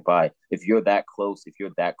them whizzing by. If you're that close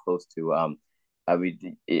to, I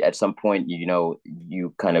mean, at some point,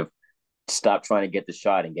 you kind of stop trying to get the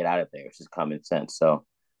shot and get out of there. It's just common sense. So,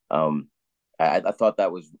 um, I thought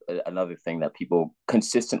that was another thing that people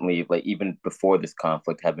consistently, like even before this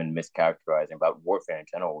conflict, have been mischaracterizing about warfare in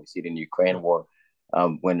general. We see it in the Ukraine war,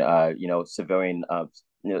 when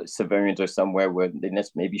civilians are somewhere where they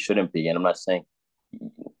maybe shouldn't be. And I'm not saying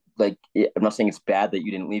it's bad that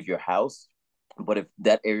you didn't leave your house, but if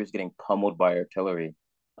that area is getting pummeled by artillery,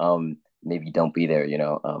 maybe don't be there.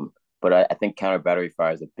 But I think counter battery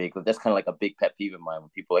fire is that's kind of like a big pet peeve of mine when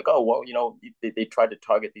people are like, oh, well, they tried to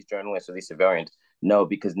target these journalists or these civilians. No,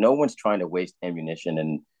 because no one's trying to waste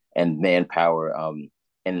ammunition and manpower,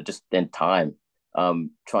 and just then time,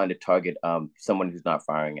 trying to target someone who's not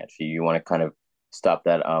firing at you. You want to kind of stop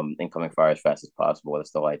that incoming fire as fast as possible. That's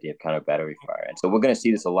the whole idea of counter battery fire. And so we're going to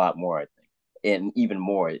see this a lot more, I think, and even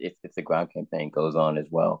more if the ground campaign goes on as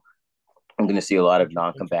well. I'm going to see a lot of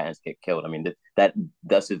non-combatants get killed. I mean, that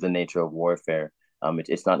thus is the nature of warfare.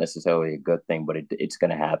 It's not necessarily a good thing, but it's going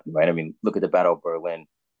to happen, right? I mean, look at the Battle of Berlin,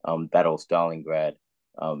 Battle of Stalingrad.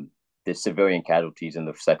 The civilian casualties in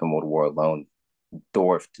the Second World War alone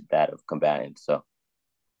dwarfed that of combatants. So,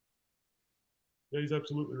 yeah, he's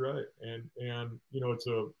absolutely right. And it's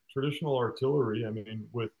a traditional artillery. I mean,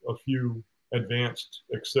 with a few advanced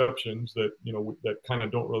exceptions that kind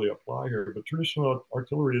of don't really apply here. But traditional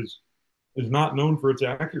artillery is not known for its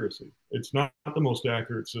accuracy. It's not the most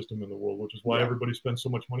accurate system in the world, which is why everybody spends so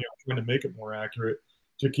much money on trying to make it more accurate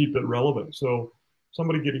to keep it relevant. So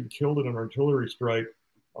somebody getting killed in an artillery strike,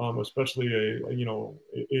 especially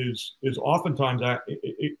is oftentimes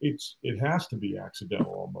it has to be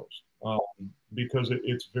accidental almost, because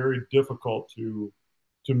it's very difficult to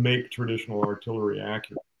make traditional artillery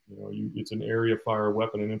accurate. It's an area fire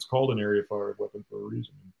weapon, and it's called an area fire weapon for a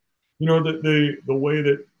reason. The way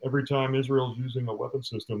that every time Israel's using a weapon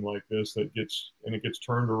system like this it gets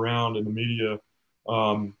turned around in the media,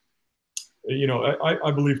 I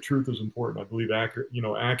believe truth is important. I believe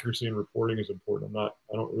accuracy in reporting is important. I'm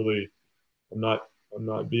not I'm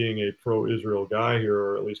not being a pro-Israel guy here,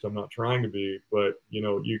 or at least I'm not trying to be. But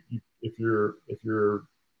if you're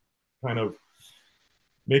kind of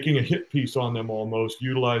making a hit piece on them, almost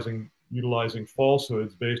utilizing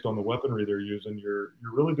falsehoods based on the weaponry they're using, you're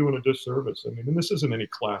really doing a disservice. I mean, and this isn't any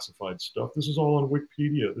classified stuff. This is all on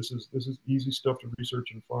Wikipedia. This is easy stuff to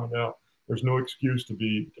research and find out. There's no excuse to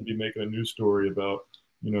be making a news story about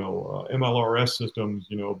MLRS systems,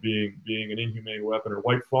 being an inhumane weapon, or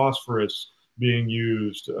white phosphorus being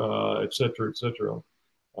used, et cetera, et cetera.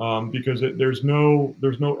 Because there's no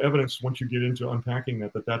evidence once you get into unpacking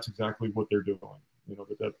that that's exactly what they're doing. And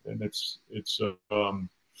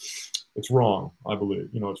it's wrong. I believe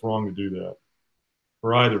it's wrong to do that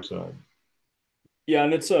for either side. Yeah,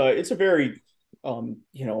 and it's a very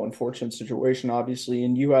unfortunate situation, obviously,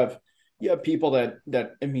 and you have people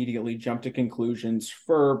that immediately jump to conclusions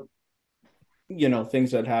for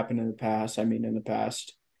things that happened in the past. I mean, in the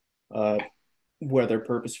past, uh, whether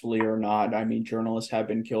purposefully or not. I mean, journalists have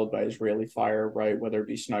been killed by Israeli fire, right? Whether it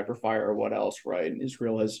be sniper fire or what else, right? And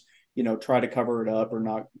Israel has, tried to cover it up or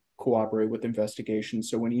not cooperate with investigations.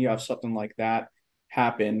 So when you have something like that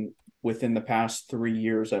happen within the past 3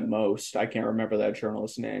 years at most, I can't remember that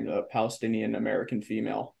journalist's name, a Palestinian American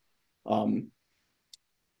female. Um,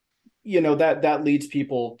 that leads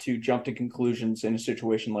people to jump to conclusions in a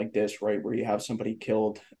situation like this, right, where you have somebody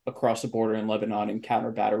killed across the border in Lebanon in counter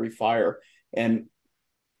battery fire. And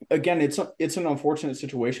again, it's an unfortunate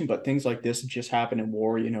situation, but things like this just happen in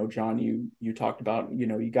war. John, you talked about,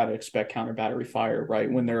 you got to expect counter battery fire,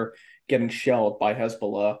 right? When they're getting shelled by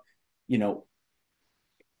Hezbollah, you know,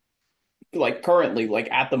 like currently, like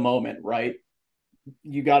at the moment, right?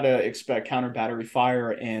 You got to expect counter battery fire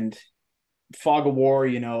and fog of war.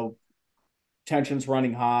 Tensions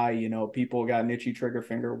running high. People got an itchy trigger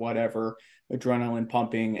finger, whatever, adrenaline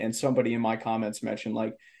pumping, and somebody in my comments mentioned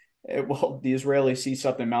like, well, the Israelis see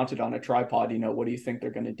something mounted on a tripod, what do you think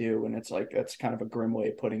they're going to do? And it's like, that's kind of a grim way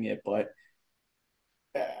of putting it. But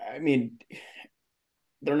I mean,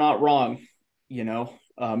 they're not wrong, you know?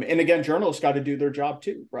 And again, journalists got to do their job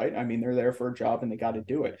too, right? I mean, they're there for a job and they got to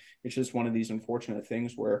do it. It's just one of these unfortunate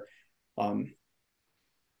things where, um,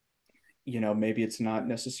 maybe it's not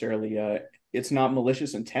necessarily, it's not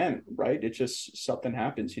malicious intent, right? It's just something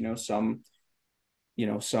happens, some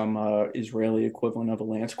Israeli equivalent of a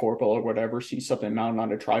lance corporal or whatever sees something mounted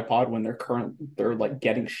on a tripod when they're like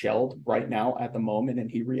getting shelled right now at the moment,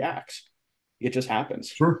 and he reacts. It just happens,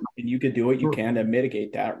 Sure, and you could do it. You sure. can to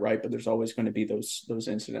mitigate that, right? But there's always going to be those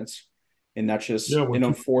incidents, and that's Yeah, just when an two,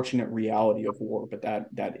 unfortunate reality of war. But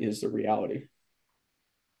that is the reality.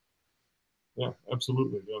 yeah,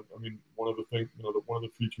 absolutely. Yeah, I mean, one of the things, one of the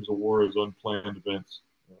features of war is unplanned events.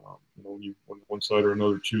 When one side or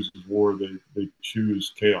another chooses war, they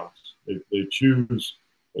choose chaos. They choose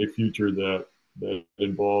a future that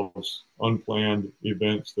involves unplanned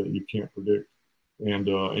events that you can't predict, and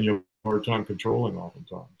you have a hard time controlling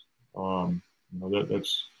oftentimes.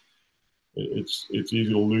 That's it's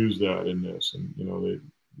easy to lose that in this, and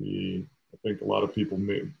the I think a lot of people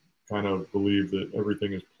may kind of believe that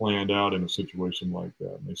everything is planned out in a situation like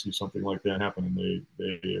that, and they see something like that happen, and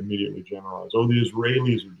they immediately generalize, oh, the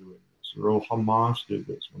Israelis are doing this, or oh, Hamas did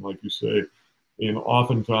this. When, like you say, and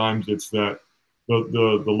oftentimes it's that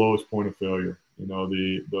the lowest point of failure.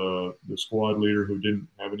 The squad leader who didn't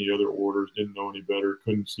have any other orders, didn't know any better,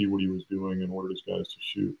 couldn't see what he was doing, and ordered his guys to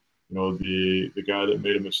shoot. The guy that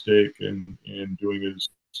made a mistake in doing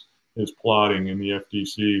his plotting in the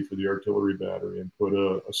FDC for the artillery battery and put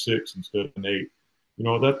a six instead of an eight.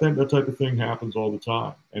 That type of thing happens all the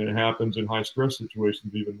time, and it happens in high stress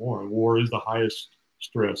situations even more. And war is the highest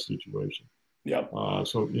stress situation. Yeah.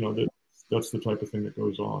 So that's the type of thing that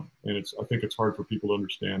goes on, and I think it's hard for people to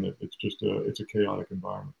understand that it's a chaotic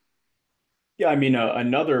environment. Yeah, I mean,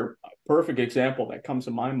 another perfect example that comes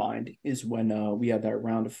to my mind is when we had that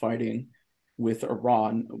round of fighting with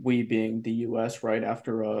Iran, we being the U.S., right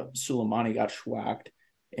after Soleimani got schwacked,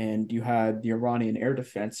 and you had the Iranian air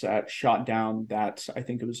defense that shot down that, I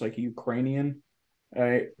think it was like a Ukrainian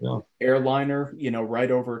uh, Yeah, airliner,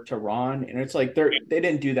 right over Tehran, and it's like they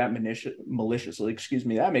didn't do that maliciously. Excuse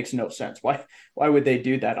me, that makes no sense. Why would they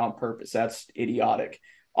do that on purpose? That's idiotic.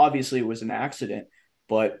 Obviously, it was an accident,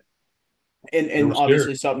 but and they and were scared.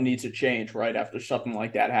 obviously something needs to change right after something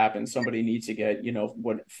like that happens. Somebody needs to get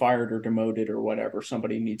what fired or demoted or whatever.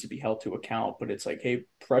 Somebody needs to be held to account. But it's like, hey,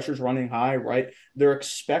 pressure's running high, right? They're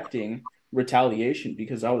expecting retaliation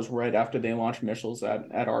because that was right after they launched missiles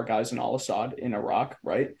at our guys in Al Assad in Iraq,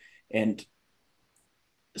 right? And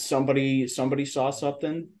somebody saw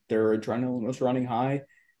something, their adrenaline was running high,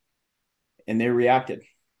 and they reacted.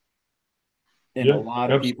 and a Yeah, lot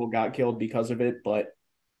of absolutely. people got killed because of it, but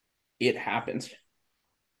it happens.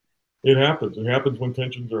 It happens. It happens when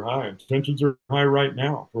tensions are high, and tensions are high right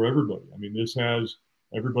now for everybody. I mean, this has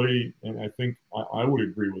everybody, and I think I would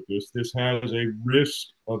agree with this. This has a risk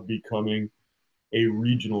of becoming a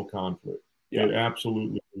regional conflict. Yeah. It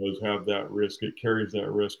absolutely does have that risk. It carries that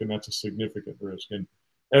risk, and that's a significant risk. And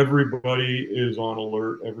everybody is on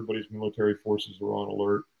alert. Everybody's military forces are on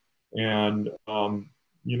alert. And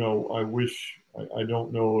I wish I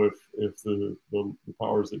don't know if the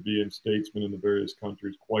powers that be and statesmen in the various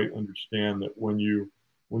countries quite understand that when you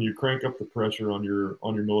crank up the pressure on your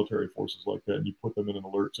military forces like that, and you put them in an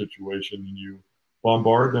alert situation, and you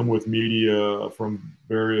bombard them with media from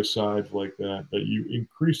various sides like that, that you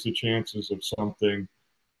increase the chances of something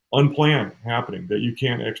unplanned happening that you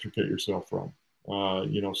can't extricate yourself from.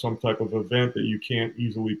 Some type of event that you can't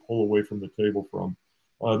easily pull away from the table from,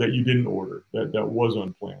 that you didn't order, that was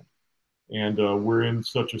unplanned. And we're in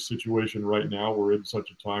such a situation right now. We're in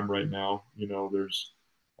such a time right now. There's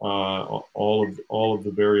all of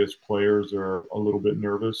the various players are a little bit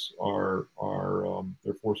nervous.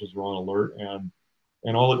 Their forces are on alert,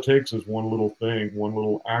 and all it takes is one little thing, one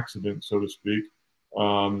little accident, so to speak,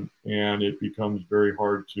 and it becomes very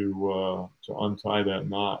hard to untie that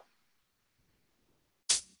knot.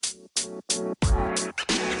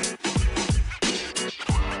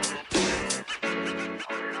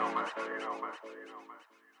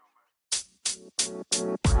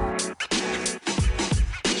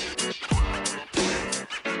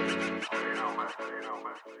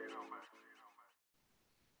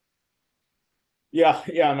 Yeah,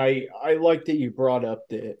 yeah, and I like that you brought up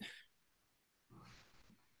the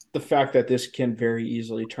fact that this can very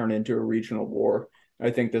easily turn into a regional war.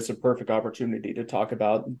 I think that's a perfect opportunity to talk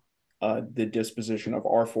about the disposition of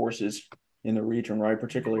our forces in the region, right?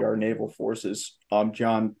 Particularly our naval forces.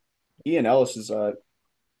 John, Ian Ellis is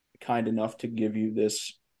kind enough to give you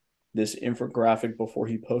this infographic before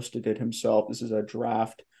he posted it himself. This is a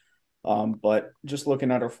draft. But just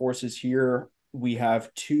looking at our forces here, we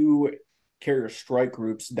have two carrier strike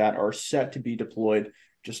groups that are set to be deployed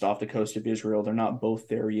just off the coast of Israel. They're not both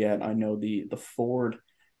there yet. I know the Ford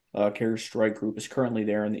carrier strike group is currently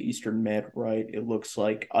there in the Eastern Med, right? It looks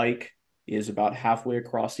like Ike is about halfway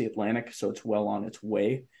across the Atlantic, so it's well on its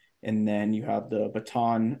way. And then you have the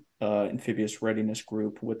Baton Amphibious Readiness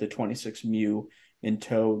Group with the 26 Mu in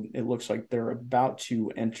tow. It looks like they're about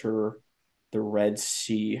to enter the Red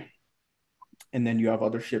Sea. And then you have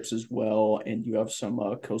other ships as well, and you have some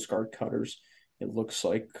Coast Guard cutters. It looks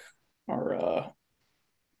like are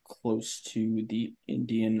close to the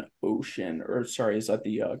Indian Ocean, or sorry, is that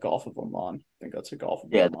the Gulf of Oman? I think that's the Gulf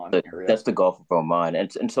of Yeah, Oman area. that's the Gulf of Oman,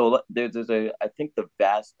 and so there's a I think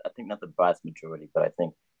I think not the vast majority, but I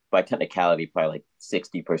think by technicality, probably like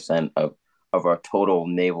 60% of our total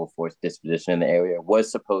naval force disposition in the area was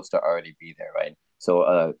supposed to already be there, right?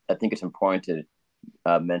 So I think it's important to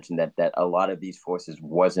mention that a lot of these forces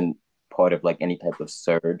wasn't part of like any type of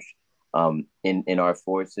surge in our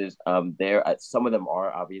forces. There, some of them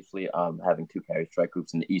are obviously having two carrier strike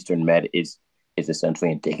groups in the Eastern Med is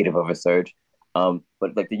essentially indicative of a surge.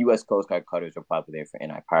 But like the U.S. Coast Guard cutters are probably there for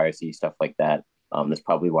anti-piracy stuff like that. That's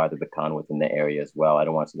probably why the baton was in the area as well. I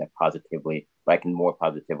don't want to say that positively, but I can more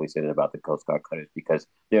positively say that about the Coast Guard cutters because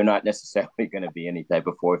they're not necessarily going to be any type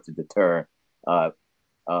of force to deter uh,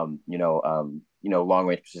 long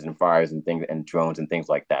range precision fires and things and drones and things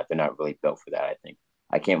like that. They're not really built for that. I think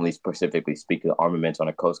I can't really specifically speak to the armaments on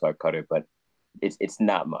a Coast Guard cutter, but it's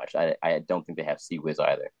not much. I don't think they have Sea Whiz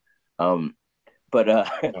either. Um, but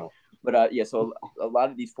No. yeah. So a lot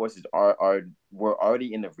of these forces are were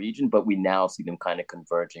already in the region, but we now see them kind of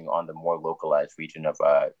converging on the more localized region of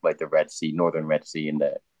like the Red Sea, Northern Red Sea, and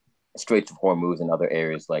the Straits of Hormuz and other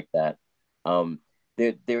areas like that. Um,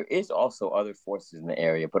 there is also other forces in the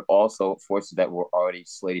area, but also forces that were already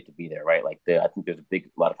slated to be there, right? I think there's a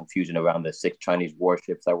lot of confusion around the 6 Chinese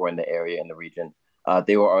warships that were in the area in the region.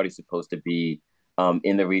 They were already supposed to be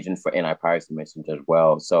in the region for anti-piracy missions as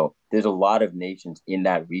well. So there's a lot of nations in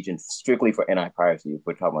that region strictly for anti-piracy. If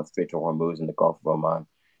we're talking about Straits of Hormuz and the Gulf of Oman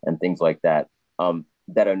and things like that,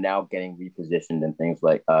 that are now getting repositioned and things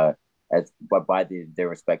like as but by their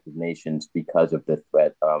respective nations because of the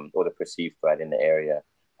threat or the perceived threat in the area.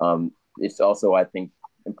 It's also, I think,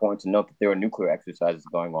 important to note that there are nuclear exercises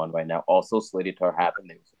going on right now, also slated to happen.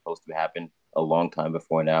 They were supposed to happen a long time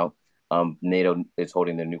before now. NATO is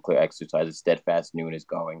holding their nuclear exercises. Steadfast Noon is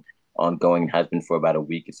ongoing, has been for about a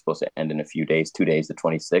week. It's supposed to end in a few days, 2 days, the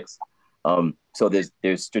 26th. So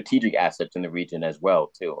there's strategic assets in the region as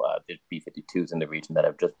well too. There's B-52s in the region that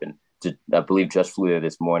have I believe, just flew there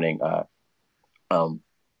this morning. Um,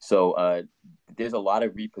 so there's a lot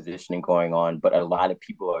of repositioning going on, but a lot of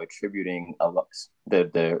people are attributing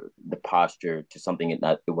the posture to something it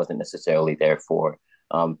wasn't necessarily there for.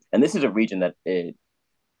 And this is a region that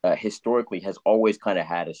historically has always kind of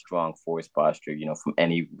had a strong force posture, from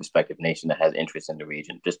any respective nation that has interest in the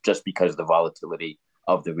region, just because of the volatility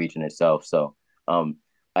of the region itself. So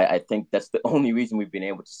I think that's the only reason we've been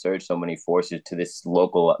able to surge so many forces to this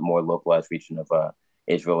more localized region of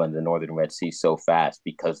Israel and the northern Red Sea so fast,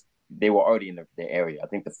 because they were already in the area. I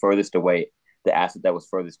think the asset that was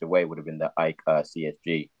furthest away would have been the Ike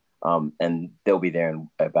CSG. And they'll be there in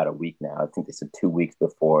about a week now. I think they said 2 weeks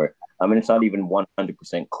before. I mean, it's not even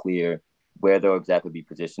 100% clear where they'll exactly be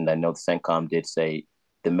positioned. I know the CENTCOM did say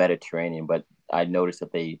the Mediterranean, but I noticed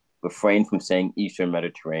that they refrained from saying Eastern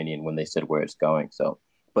Mediterranean when they said where it's going. So,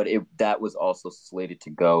 but that was also slated to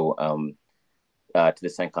go to the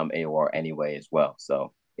CENTCOM AOR anyway as well.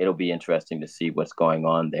 So it'll be interesting to see what's going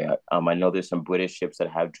on there. I know there's some British ships that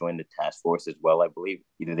have joined the task force as well. I believe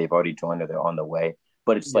either they've already joined or they're on the way.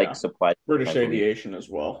 But it's like Yeah, supply British heavily. aviation as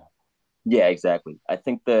well. Yeah, exactly. I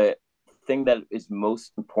think the thing that is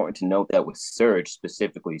most important to note that was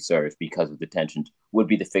specifically surged because of the tensions, would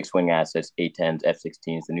be the fixed wing assets, A-10s,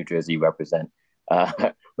 F-16s, the New Jersey represented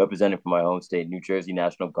from my home state. New Jersey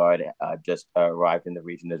National Guard just arrived in the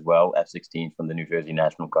region as well, F-16s from the New Jersey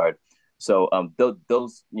National Guard. So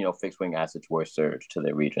those fixed wing assets were surged to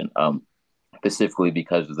the region, specifically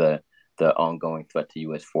because of the ongoing threat to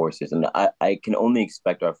U.S. forces. And I can only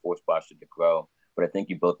expect our force posture to grow. But I think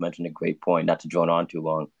you both mentioned a great point, not to drone on too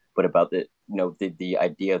long, but about the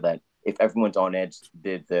idea that if everyone's on edge,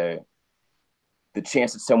 the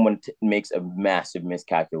chance that someone makes a massive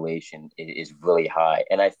miscalculation is really high.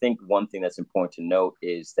 And I think one thing that's important to note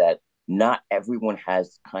is that not everyone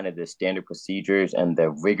has kind of the standard procedures and the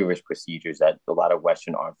rigorous procedures that a lot of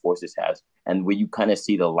Western armed forces has. And where you kind of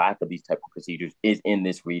see the lack of these type of procedures is in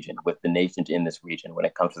this region, with the nations in this region when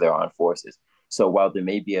it comes to their armed forces. So while there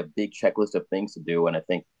may be a big checklist of things to do, and I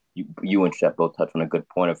think you and Shep both touched on a good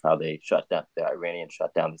point of how they shut down the Iranians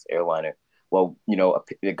shut down this airliner. Well,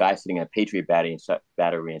 the guy sitting in a Patriot battery in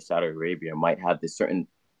Saudi Arabia might have this certain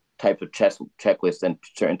types of checklist and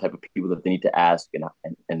certain type of people that they need to ask,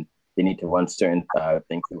 and they need to run certain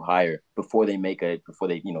things through higher before they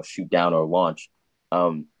shoot down or launch.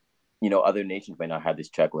 Other nations may not have these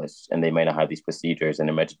checklists, and they may not have these procedures, and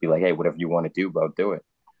it might just be like, hey, whatever you want to do, bro, do it.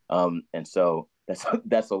 And so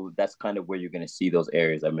that's kind of where you're going to see those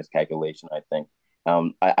areas of miscalculation, I think.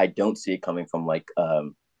 I don't see it coming from like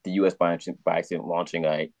the U.S. by accident launching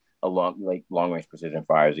a long range precision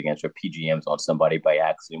fires against or PGMs on somebody by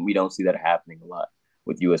accident. We don't see that happening a lot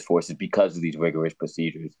with U.S. forces because of these rigorous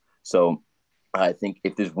procedures. So I think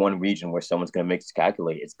if there's one region where someone's going to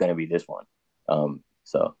miscalculate, it's going to be this one.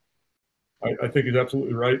 So I think he's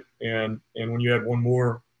absolutely right. And when you add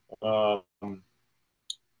um,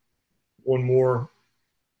 one more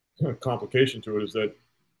complication to it, is that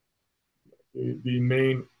the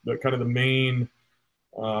main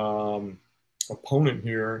um, opponent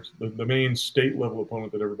here, the main state level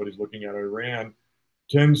opponent that everybody's looking at, Iran,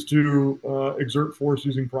 tends to exert force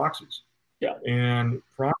using proxies. Yeah. And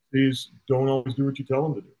proxies don't always do what you tell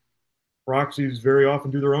them to do. Proxies very often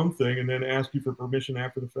do their own thing and then ask you for permission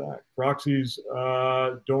after the fact. Proxies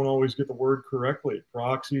don't always get the word correctly.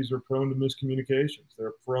 Proxies are prone to miscommunications.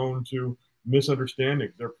 They're prone to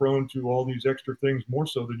misunderstandings. They're prone to all these extra things more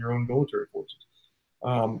so than your own military forces.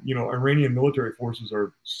 Iranian military forces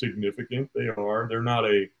are significant. They are. They're not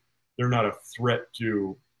a threat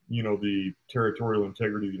to the territorial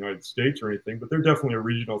integrity of the United States or anything, but they're definitely a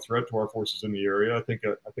regional threat to our forces in the area. I think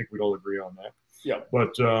we'd all agree on that. Yeah.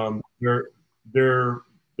 But their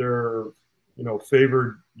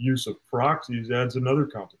favored use of proxies adds another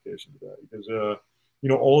complication to that, because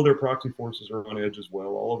all of their proxy forces are on edge as well.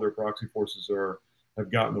 All of their proxy forces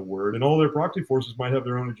have gotten the word, and all their proxy forces might have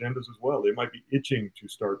their own agendas as well. They might be itching to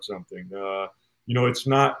start something. It's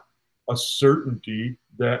not a certainty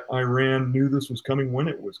that Iran knew this was coming when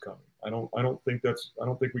it was coming. I don't think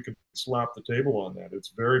we could slap the table on that. It's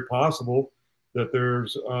very possible that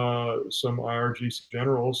there's some IRGC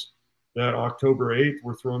generals that October 8th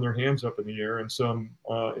were throwing their hands up in the air in some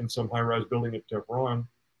high-rise building at Tehran,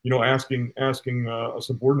 asking a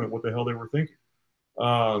subordinate what the hell they were thinking.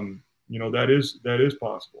 That is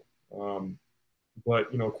possible.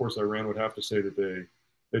 But of course, Iran would have to say that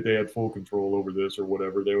they had full control over this or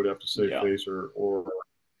whatever. They would have to save face or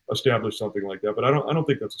establish something like that. But I don't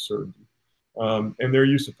think that's a certainty. And their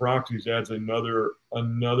use of proxies adds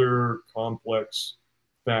another complex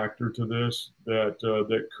factor to this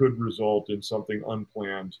that could result in something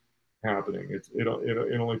unplanned happening. It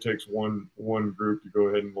only takes one group to go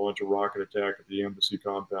ahead and launch a rocket attack at the embassy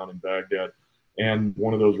compound in Baghdad, and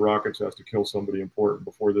one of those rockets has to kill somebody important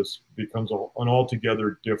before this becomes an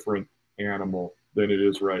altogether different animal than it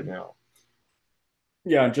is right now.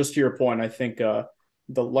 Yeah, just to your point, I think the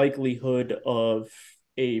likelihood of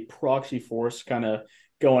a proxy force kind of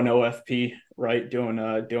going OFP, right, doing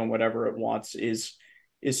whatever it wants is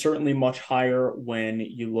certainly much higher when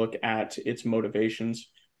you look at its motivations.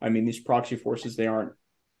 I mean, these proxy forces they aren't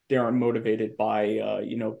motivated by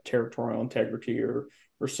territorial integrity or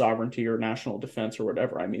sovereignty or national defense or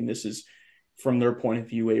whatever. I mean, this is from their point of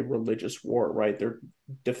view a religious war, right? They're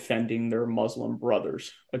defending their Muslim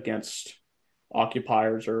brothers against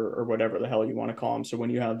occupiers or whatever the hell you want to call them. So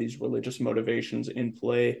when you have these religious motivations in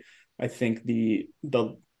play, I think the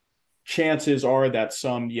chances are that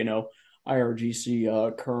some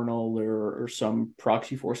IRGC colonel or some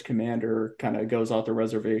proxy force commander kind of goes out the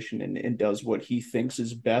reservation and does what he thinks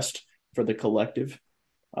is best for the collective.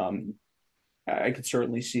 Um, I could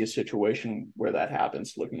certainly see a situation where that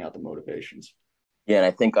happens, looking at the motivations. Yeah, and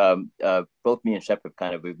I think both me and Shep have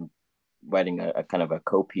kind of been writing a kind of a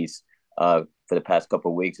co-piece for the past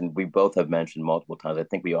couple of weeks, and we both have mentioned multiple times. I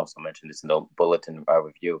think we also mentioned this in the bulletin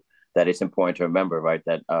review, that it's important to remember, right,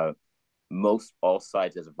 that most all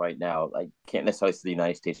sides as of right now, I can't necessarily say the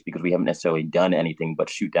United States because we haven't necessarily done anything but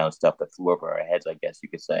shoot down stuff that flew over our heads, I guess you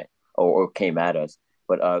could say, or came at us.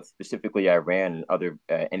 But specifically, Iran and other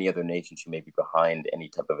any other nations who may be behind any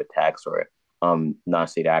type of attacks or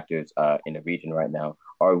non-state actors in the region right now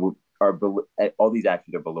are all these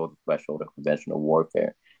actions are below the threshold of conventional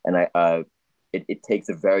warfare, and it takes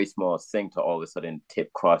a very small thing to all of a sudden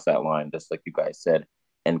cross that line, just like you guys said,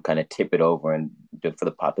 and kind of tip it over and just for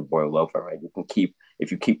the pot to boil over, right?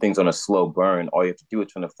 If you keep things on a slow burn, all you have to do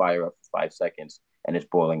is turn the fire up for 5 seconds and it's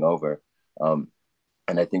boiling over. Um,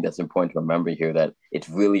 and I think that's important to remember here, that it's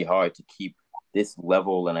really hard to keep this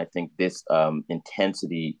level and I think this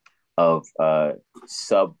intensity of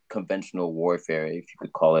sub-conventional warfare, if you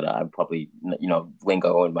could call it. I'm probably,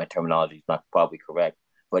 lingo in my terminology is not probably correct,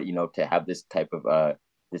 but to have this type of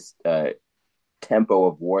this tempo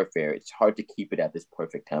of warfare, it's hard to keep it at this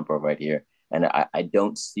perfect tempo right here. And I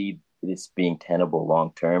don't see this being tenable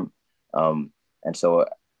long term. And so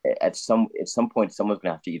at some point, someone's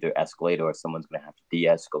gonna have to either escalate or someone's gonna have to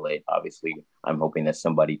de-escalate. Obviously, I'm hoping that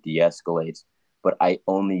somebody de-escalates. But I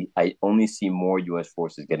only see more U.S.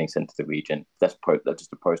 forces getting sent to the region. That's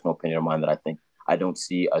just a personal opinion of mine, that I don't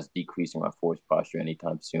see us decreasing our force posture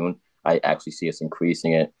anytime soon. I actually see us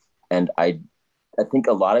increasing it, and I think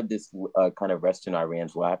a lot of this kind of rests in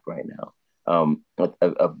Iran's lap right now.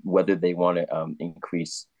 Of whether they want to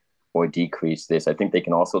increase or decrease this. I think they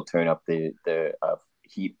can also turn up the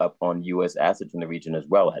heat up on U.S. assets in the region as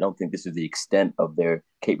well. I don't think this is the extent of their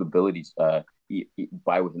capabilities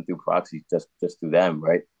by with and through proxies, just through them,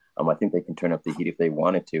 right? I think they can turn up the heat if they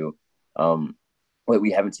wanted to. But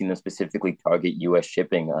we haven't seen them specifically target U.S.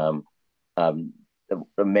 shipping. Um,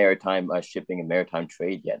 the maritime shipping and maritime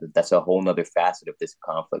trade yet. That's a whole nother facet of this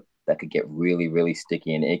conflict that could get really, really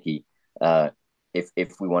sticky and icky. Uh, if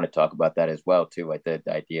we want to talk about that as well, too, right? The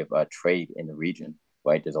idea of trade in the region,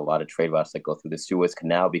 right? There's a lot of trade routes that go through the Suez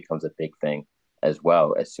Canal becomes a big thing as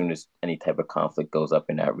well, as soon as any type of conflict goes up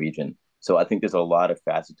in that region. So I think there's a lot of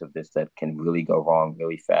facets of this that can really go wrong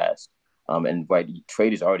really fast. And right,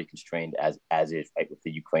 trade is already constrained as is, right, with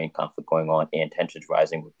the Ukraine conflict going on and tensions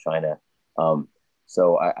rising with China. Um,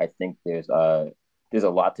 so I think there's a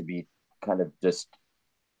lot to be kind of just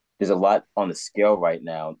there's a lot on the scale right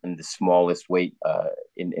now, and the smallest weight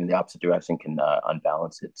in the opposite direction can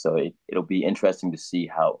unbalance it. So it'll be interesting to see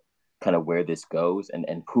how kind of where this goes,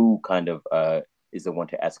 and who kind of is the one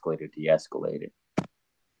to escalate or de-escalate it.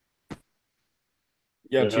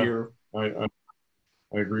 Yeah, to Yeah, your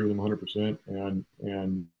I agree with him 100%,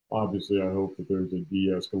 and obviously I hope that there's a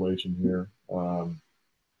de-escalation here.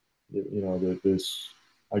 That this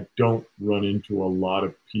I don't run into a lot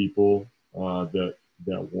of people that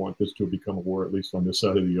want this to become a war, at least on this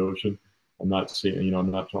side of the ocean. I'm not seeing, I'm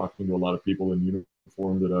not talking to a lot of people in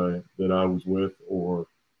uniform that I was with, or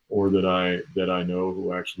that I know,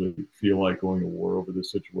 who actually feel like going to war over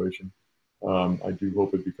this situation. I do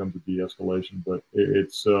hope it becomes a de-escalation, but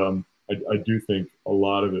I do think a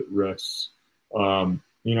lot of it rests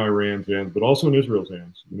in Iran's hands, but also in Israel's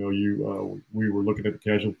hands. We were looking at the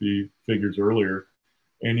casualty figures earlier,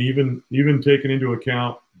 and even taking into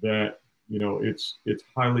account that it's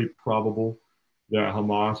highly probable that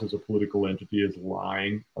Hamas as a political entity is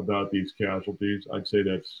lying about these casualties. I'd say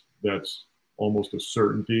that's almost a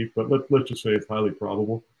certainty, but let's just say it's highly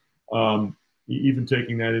probable. Um, even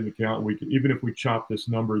taking that into account, we could, even if we chop this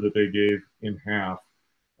number that they gave in half,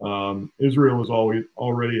 Israel has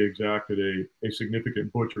already exacted a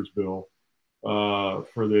significant butcher's bill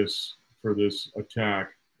for this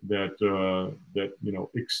attack that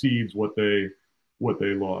exceeds what they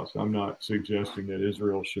lost. I'm not suggesting that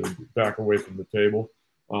Israel should back away from the table.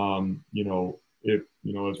 If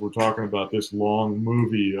as we're talking about this long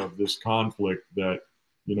movie of this conflict that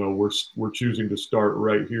we're choosing to start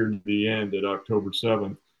right here to the end at October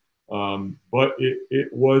 7th. But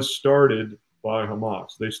it was started by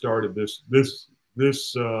Hamas. They started this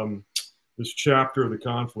chapter of the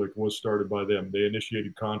conflict was started by them. They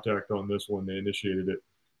initiated contact on this one. They initiated it.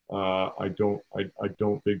 I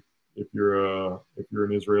don't think if you're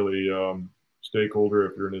an Israeli stakeholder,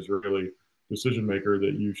 if you're an Israeli decision maker,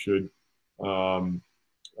 that you should um,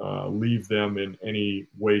 leave them in any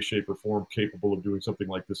way, shape, or form capable of doing something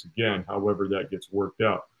like this again. However, that gets worked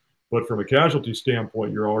out. But from a casualty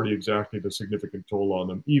standpoint, you're already exacting a significant toll on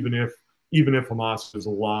them, even if Hamas is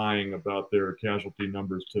lying about their casualty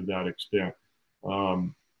numbers to that extent.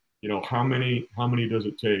 Um, how many does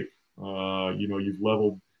it take? You've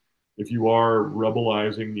leveled. If you are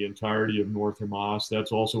rebelizing the entirety of North Hamas,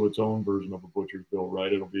 that's also its own version of a butcher's bill,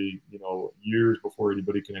 right? It'll be years before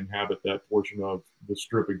anybody can inhabit that portion of the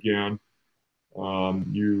strip again.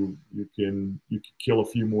 You can kill a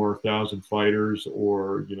few more thousand fighters,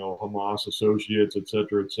 or Hamas associates, et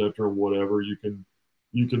cetera, whatever. You can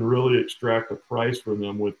really extract a price from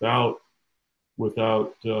them without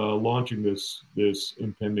launching this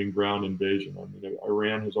impending ground invasion. I mean,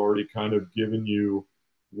 Iran has already kind of given you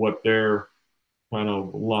what their kind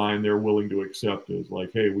of line they're willing to accept is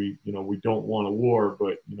like, hey, we don't want a war,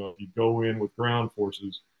 but if you go in with ground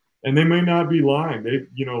forces, and they may not be lying. They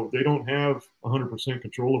don't have 100%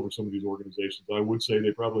 control over some of these organizations. I would say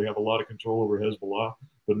they probably have a lot of control over Hezbollah,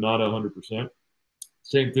 but not 100%.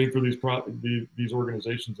 Same thing for these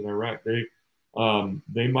organizations in Iraq.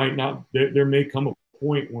 They might not. There may come a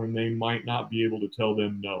point when they might not be able to tell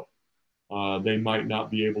them no. They might not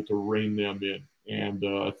be able to rein them in. And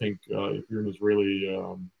I think if you're an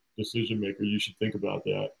Israeli decision maker, you should think about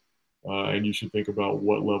that, and you should think about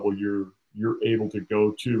what level you're able to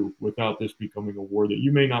go to without this becoming a war that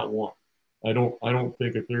you may not want. I don't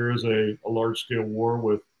think if there is a large scale war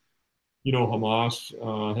with Hamas,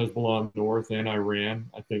 Hezbollah North, and Iran.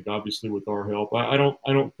 I think obviously with our help, I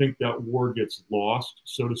don't think that war gets lost,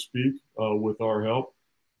 so to speak, with our help.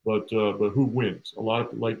 But who wins? A lot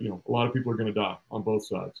of people are going to die on both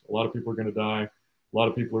sides. A lot of people are going to die. A lot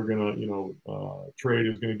of people are going to trade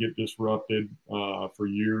is going to get disrupted for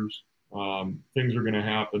years. Things are going to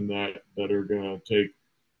happen that are going to take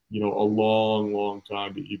a long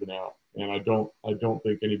time to even out. And I don't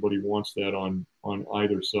think anybody wants that on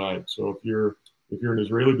either side. So if you're an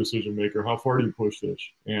Israeli decision maker, how far do you push this?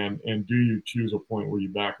 And do you choose a point where you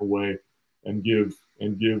back away and give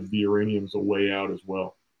the Iranians a way out as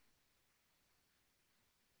well?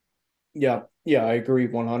 Yeah, yeah, I agree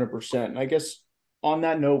 100%. And I guess on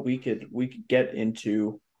that note, we could get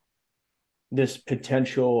into this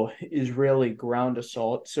potential Israeli ground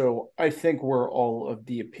assault. So I think we're all of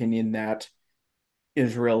the opinion that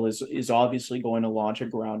Israel is obviously going to launch a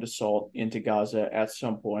ground assault into Gaza at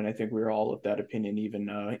some point. I think we were all of that opinion, even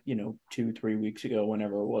 2-3 weeks ago,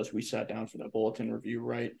 whenever it was we sat down for that bulletin review,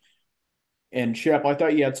 right? And Shep, I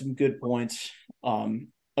thought you had some good points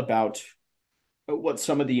about what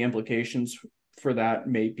some of the implications for that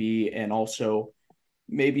may be, and also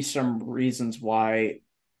maybe some reasons why,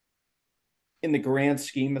 in the grand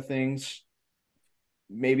scheme of things,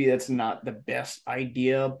 maybe that's not the best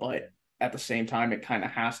idea, but at the same time, it kind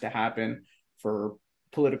of has to happen for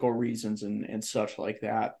political reasons and such like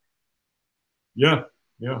that. Yeah,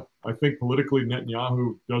 yeah. I think politically,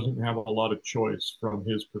 Netanyahu doesn't have a lot of choice from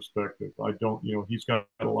his perspective. I don't, he's got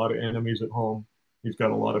a lot of enemies at home. He's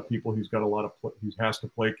got a lot of people. He's got a lot of he has to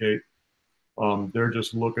placate. They're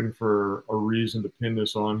just looking for a reason to pin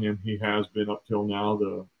this on him. He has been up till now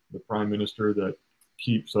the prime minister that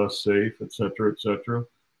keeps us safe, et cetera, et cetera.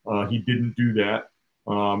 He didn't do that.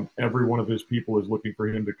 Every one of his people is looking for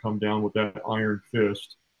him to come down with that iron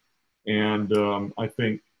fist. And I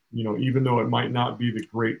think, even though it might not be the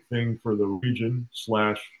great thing for the region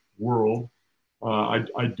slash world,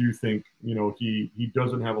 I do think, he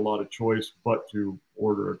doesn't have a lot of choice but to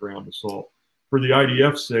order a ground assault. For the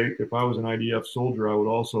IDF's sake, if I was an IDF soldier, I would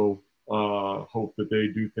also hope that they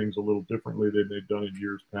do things a little differently than they've done in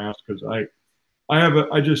years past. Because I have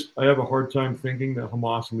a hard time thinking that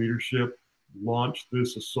Hamas leadership launched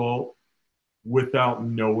this assault without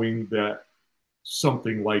knowing that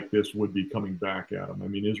something like this would be coming back at them. I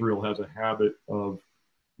mean, Israel has a habit of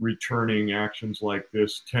returning actions like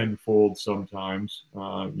this tenfold sometimes.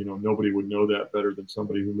 Nobody would know that better than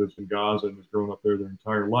somebody who lives in Gaza and has grown up there their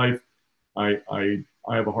entire life. I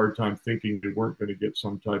have a hard time thinking they weren't going to get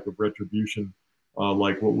some type of retribution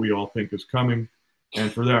like what we all think is coming.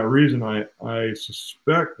 And for that reason, I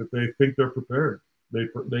suspect that they think they're prepared.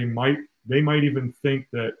 They might even think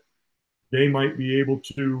that they might be able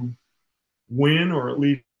to win or at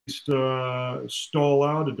least stall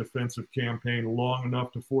out a defensive campaign long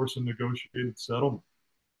enough to force a negotiated settlement.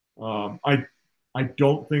 I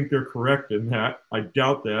don't think they're correct in that. I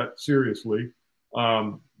doubt that seriously.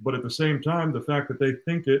 But at the same time, the fact that they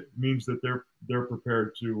think it means that they're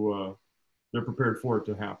prepared for it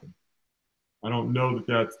to happen. I don't know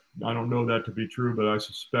that to be true, but I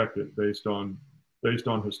suspect it based on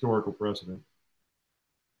historical precedent.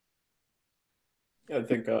 I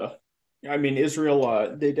think I mean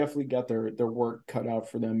Israel they definitely got their work cut out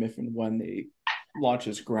for them if and when they launch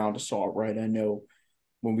this ground assault, right? I know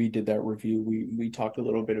when we did that review, we talked a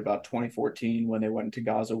little bit about 2014 when they went into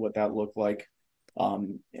Gaza, what that looked like.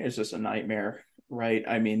 It's just a nightmare, right?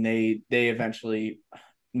 I mean, they eventually,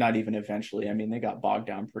 not even eventually, I mean, they got bogged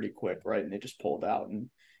down pretty quick, right? And they just pulled out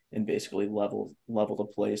and basically leveled the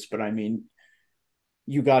place. But I mean,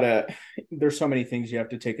 you gotta there's so many things you have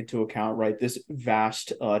to take into account, right? This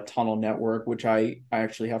vast tunnel network, which I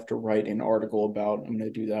actually have to write an article about. I'm going to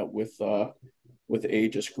do that with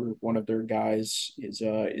Aegis Group. One of their guys is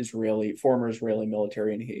former Israeli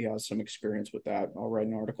military, and he has some experience with that. I'll write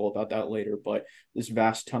an article about that later. But this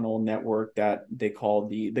vast tunnel network that they call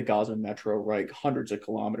the Gaza Metro, right? Hundreds of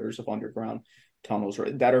kilometers of underground tunnels,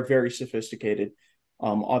 right, that are very sophisticated.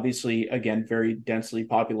 Obviously, again, very densely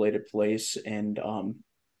populated place, and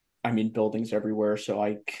I mean buildings everywhere. So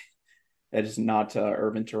that is not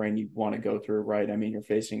urban terrain you want to go through, right? I mean, you're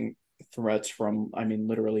facing threats from, I mean,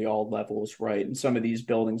 literally all levels, right? And some of these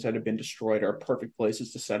buildings that have been destroyed are perfect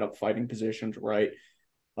places to set up fighting positions, right?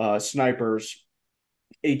 Snipers,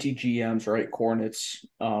 ATGMs, right? Cornets,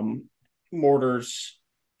 mortars,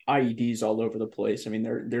 IEDs all over the place. I mean,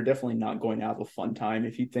 they're definitely not going to have a fun time.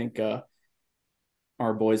 If you think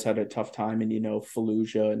our boys had a tough time in,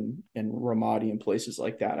 Fallujah and Ramadi and places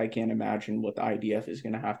like that, I can't imagine what the IDF is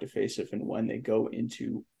going to have to face if and when they go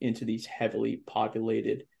into these heavily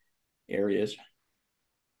populated areas.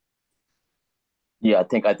 Yeah, I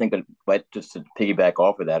think but just to piggyback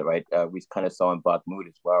off of that, right? We kind of saw in Bakhmut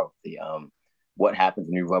as well the what happens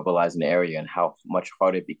when you rubbilize an area and how much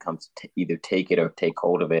harder it becomes to either take it or take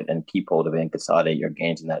hold of it and keep hold of it and consolidate your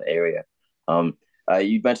gains in that area.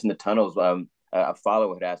 You mentioned the tunnels. A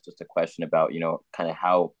follower had asked us a question about kind of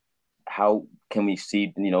how can we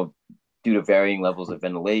see due to varying levels of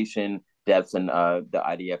ventilation depths and the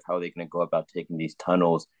IDF how are they going to go about taking these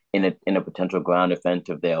tunnels in a potential ground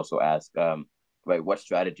offensive. They also ask right, what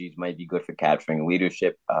strategies might be good for capturing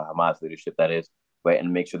leadership, Hamas leadership, that is, right,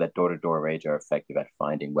 and make sure that door-to-door raids are effective at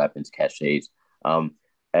finding weapons caches.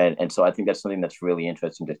 And so I think that's something that's really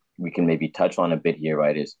interesting that we can maybe touch on a bit here,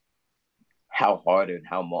 right, is how hard and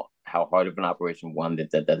how hard of an operation, one,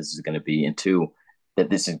 that this is going to be, and two, that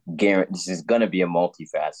this is going to be a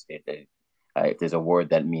multifaceted, if there's a word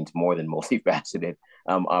that means more than multifaceted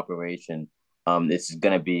operation. It's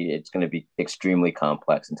going to be extremely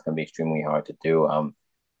complex and it's going to be extremely hard to do.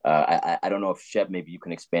 I don't know if Shep, maybe you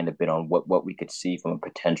can expand a bit on what we could see from a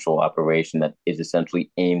potential operation that is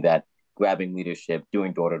essentially aimed at grabbing leadership,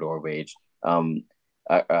 doing door-to-door raids,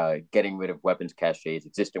 getting rid of weapons caches,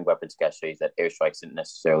 existing weapons caches that airstrikes didn't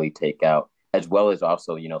necessarily take out, as well as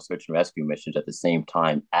also search and rescue missions at the same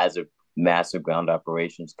time as a massive ground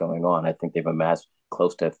operations going on. I think they've amassed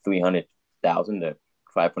close to 300,000 to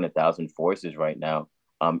 500,000 forces right now,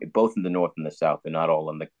 both in the north and the south. They're not all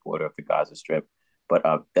on the border of the Gaza Strip, but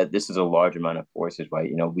that this is a large amount of forces,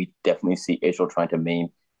 right? We definitely see Israel trying to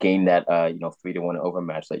gain that 3-1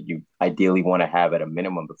 overmatch that you ideally want to have at a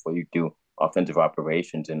minimum before you do offensive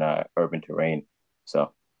operations in urban terrain.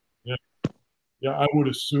 So yeah, yeah, I would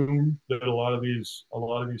assume that a lot of these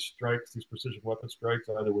strikes, these precision weapon strikes,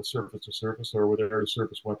 either with surface to surface or with air to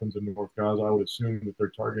surface weapons in North Gaza, I would assume that they're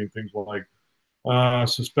targeting things like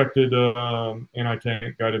suspected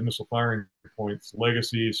anti-tank guided missile firing points,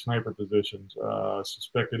 legacy sniper positions,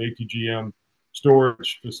 suspected ATGM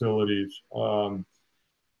storage facilities,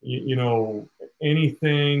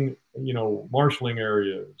 anything, marshaling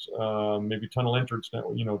areas, maybe tunnel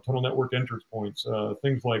network entrance points,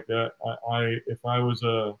 things like that. If I was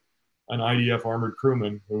an IDF armored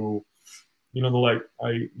crewman who,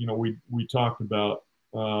 we talked about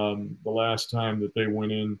the last time that they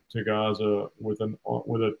went into Gaza with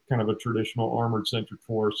a kind of a traditional armored centric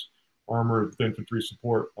force. armor with infantry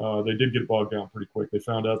support, they did get bogged down pretty quick. They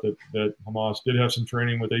found out that Hamas did have some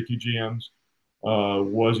training with ATGMs,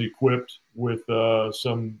 was equipped with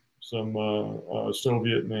some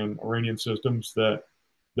Soviet and Iranian systems that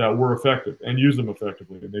were effective and used them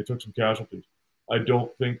effectively, and they took some casualties. I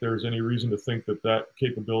don't think there's any reason to think that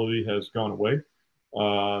capability has gone away.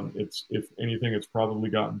 It's if anything, it's probably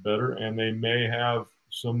gotten better, and they may have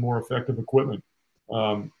some more effective equipment.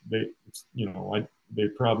 They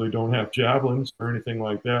probably don't have javelins or anything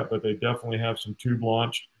like that, but they definitely have some tube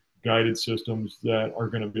launched guided systems that are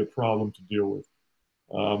going to be a problem to deal with.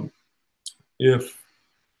 Um, if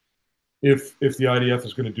if the IDF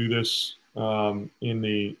is going to do this in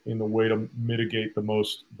the way to mitigate the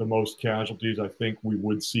most casualties, I think we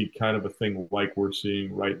would see kind of a thing like we're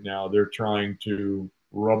seeing right now. They're trying to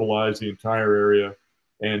rubbleize the entire area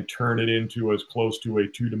and turn it into as close to a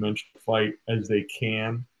two-dimensional fight as they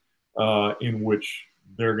can, in which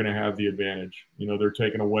they're going to have the advantage. They're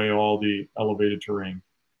taking away all the elevated terrain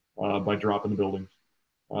by dropping the buildings.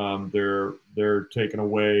 They're taking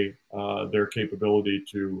away their capability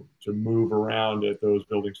to move around at those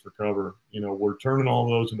buildings for cover. We're turning all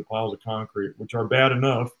those into piles of concrete, which are bad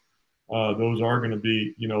enough. Those are going to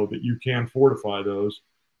be, that you can fortify those,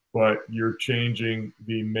 but you're changing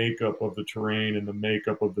the makeup of the terrain and the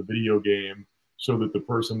makeup of the video game so that the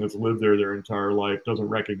person that's lived there their entire life doesn't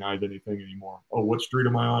recognize anything anymore. Oh, what street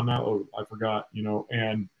am I on now? Oh, I forgot,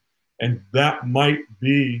 and that might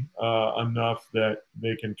be enough that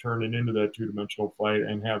they can turn it into that two-dimensional fight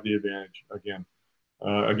and have the advantage again.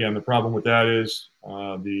 Again, the problem with that is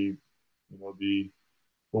the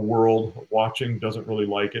world watching doesn't really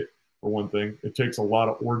like it. For one thing, it takes a lot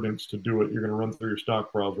of ordnance to do it. You're going to run through your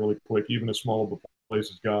stockpiles really quick, even as small of a place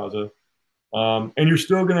as Gaza. And you're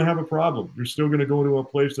still going to have a problem. You're still going to go to a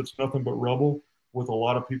place that's nothing but rubble with a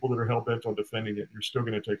lot of people that are hell bent on defending it. You're still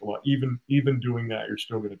going to take a lot. Even doing that, you're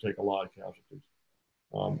still going to take a lot of casualties.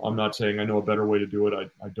 I'm not saying I know a better way to do it. I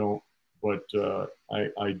don't, but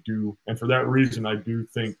I do, and for that reason, I do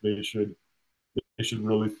think they should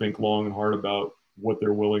really think long and hard about what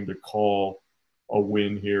they're willing to call a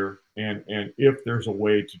win here, and if there's a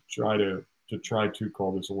way to try to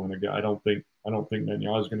call this a win again. I don't think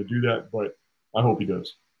Netanyahu is going to do that, but I hope he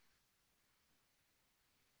does.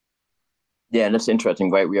 Yeah, and it's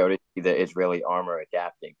interesting, right? We already see the Israeli armor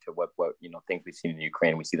adapting to what things we've seen in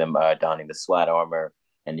Ukraine. We see them donning the slat armor,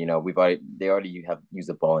 and they already have used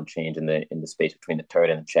the ball and change in the space between the turret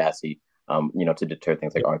and the chassis, to deter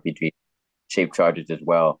things like RPG shaped charges as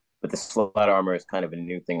well. But the slat armor is kind of a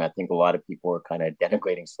new thing. I think a lot of people are kind of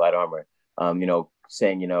denigrating slat armor,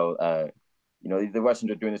 saying the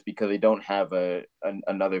Russians are doing this because they don't have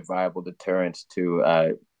another viable deterrent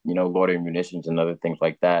to loitering munitions and other things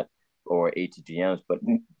like that, or ATGMs. But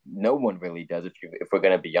no one really does. If we're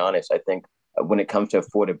going to be honest, I think when it comes to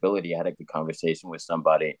affordability, I had a good conversation with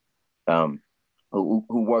somebody who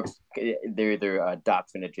works. They're either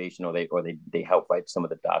doctrine adjacent, or they help write some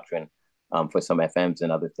of the doctrine for some FMs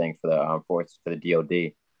and other things for the armed forces, for the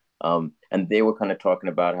DoD. And they were kind of talking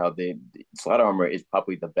about how the slot armor is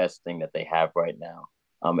probably the best thing that they have right now.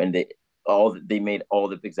 And they made all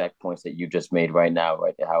the exact points that you just made right now,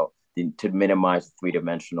 right? How to minimize the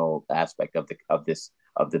three-dimensional aspect of the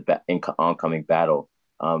oncoming battle.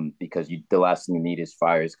 Because the last thing you need is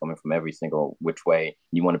fires coming from every single which way.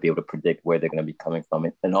 You want to be able to predict where they're going to be coming from,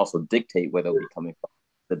 and also dictate where they'll be coming from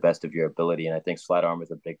the best of your ability. And I think slide armor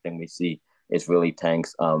is a big thing we see. It's really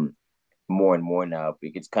tanks more and more now.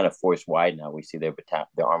 It's kind of force wide now. We see their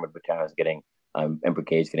armored battalions getting and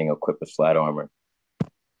brigades getting equipped with slide armor.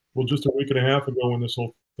 Well, just a week and a half ago when this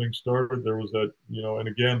whole thing started, there was that, and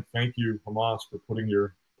again, thank you, Hamas, for putting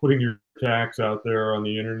your attacks out there on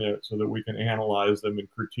the internet so that we can analyze them and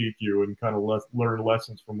critique you and kind of learn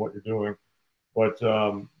lessons from what you're doing. But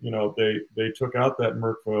they took out that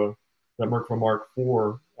Merkava Mark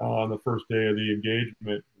IV on the first day of the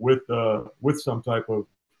engagement with some type of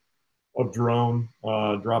drone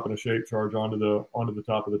dropping a shape charge onto the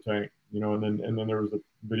top of the tank, and then there was a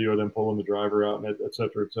video of them pulling the driver out, and et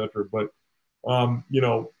cetera, et cetera. But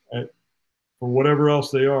for whatever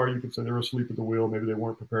else they are, you could say they were asleep at the wheel. Maybe they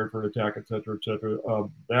weren't prepared for an attack, et cetera, et cetera.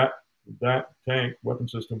 That tank weapon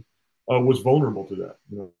system was vulnerable to that.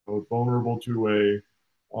 Vulnerable to a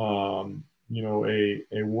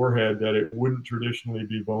warhead that it wouldn't traditionally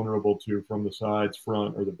be vulnerable to from the sides,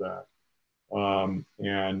 front, or the back. And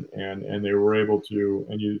they were able to,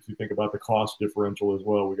 and if you think about the cost differential as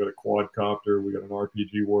well, we got a quadcopter, we got an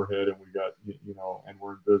RPG warhead, and we got, and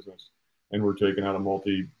we're in business, and we're taking out a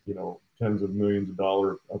tens of millions of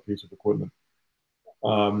dollar piece of equipment.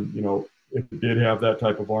 if it did have that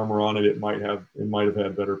type of armor on it, it might have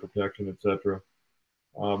had better protection, etc.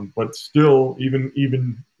 But still,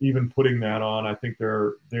 even putting that on, I think they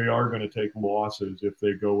are going to take losses if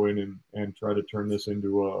they go in and try to turn this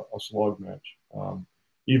into a slug match.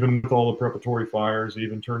 Even with all the preparatory fires,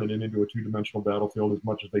 even turning it into a two-dimensional battlefield as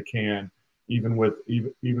much as they can, even with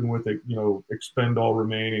it, expend all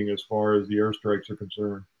remaining as far as the airstrikes are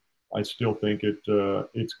concerned. I still think it's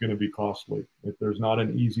going to be costly. If there's not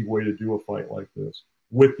an easy way to do a fight like this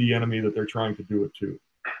with the enemy that they're trying to do it to.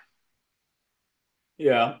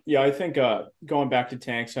 Yeah, yeah. I think going back to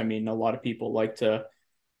tanks, I mean, a lot of people like to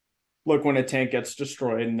look when a tank gets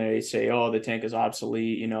destroyed and they say, "Oh, the tank is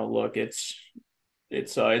obsolete." Look, it's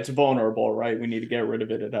vulnerable, right? We need to get rid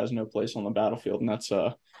of it. It has no place on the battlefield, and that's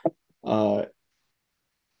uh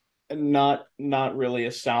not really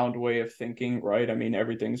a sound way of thinking, right? I mean,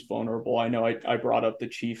 everything's vulnerable. I know I brought up the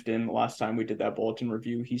chieftain last time we did that bulletin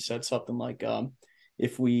review. He said something like,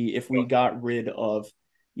 if we got rid of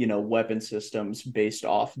weapon systems based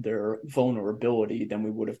off their vulnerability, then we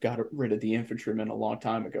would have got rid of the infantrymen a long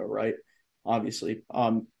time ago, right? Obviously,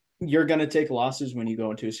 you're going to take losses when you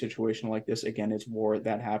go into a situation like this. Again, it's war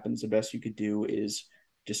that happens. The best you could do is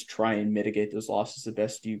just try and mitigate those losses the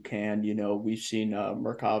best you can. We've seen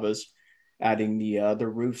Merkava's adding the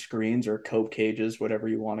roof screens or cope cages, whatever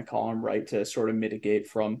you want to call them, right, to sort of mitigate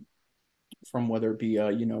from whether it be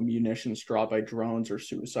munitions dropped by drones or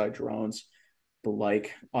suicide drones. The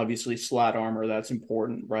like, obviously slat armor, that's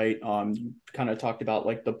important, right? You kind of talked about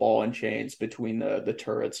like the ball and chains between the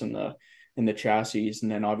turrets and the chassis,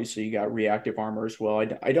 and then obviously you got reactive armor as well.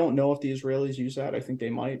 I don't know if the Israelis use that. I think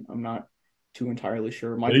they might. I'm not too entirely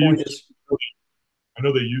sure. My They point used is, I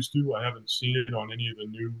know they used to. I haven't seen it on any of the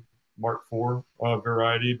new Mark IV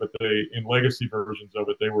variety, but they in legacy versions of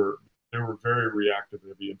it they were very reactive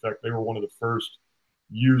heavy. In fact, they were one of the first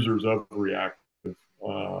users of reactive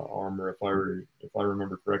armor, if I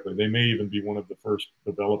remember correctly. They may even be one of the first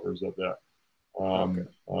developers of that. okay,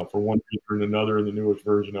 For one reason or another, in the newest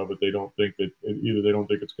version of it, they don't think that either they don't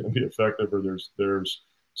think it's going to be effective, or there's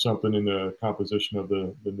something in the composition of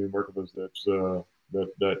the new Merkavas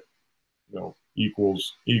that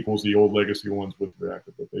equals the old legacy ones with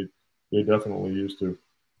reactive, but they definitely used to.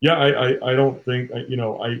 Yeah, I don't think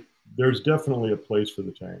I there's definitely a place for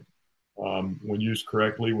the tank when used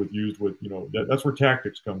correctly, used with that's where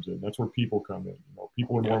tactics comes in. That's where people come in.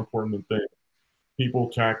 People are more yeah, important than things. People,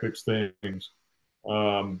 tactics, things.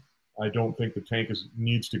 Um, I don't think the tank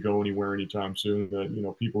needs to go anywhere anytime soon.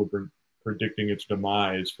 That people have been predicting its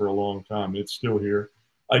demise for a long time. It's still here.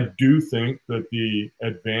 I do think that the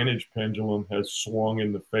advantage pendulum has swung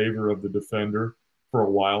in the favor of the defender for a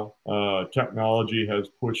while. Technology has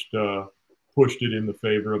pushed it in the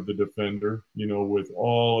favor of the defender. With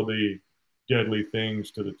all of the deadly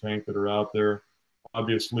things to the tank that are out there.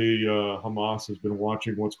 Obviously, Hamas has been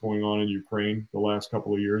watching what's going on in Ukraine the last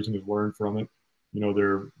couple of years and has learned from it.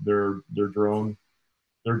 Their drone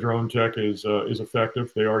tech is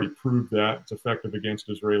effective. They already proved that it's effective against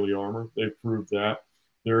Israeli armor. They've proved that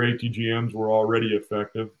their ATGMs were already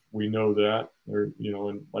effective. We know that.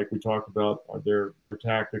 And like we talked about, their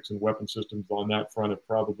tactics and weapon systems on that front have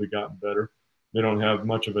probably gotten better. They don't have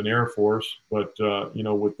much of an air force, but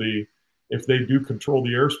if they do control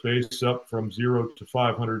the airspace up from 0 to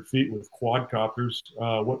 500 feet with quadcopters,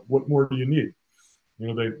 what more do you need?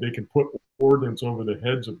 They can put ordnance over the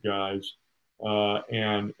heads of guys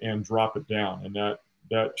and drop it down, and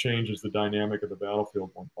that changes the dynamic of the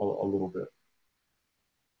battlefield a little bit.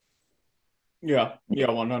 yeah, yeah,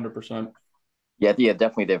 100%. Yeah, yeah,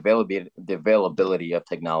 definitely the availability of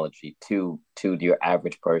technology to your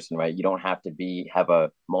average person, right? You don't have to have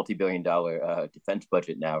a multi-billion-dollar defense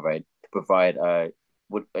budget now, right, to provide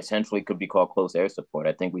what essentially could be called close air support.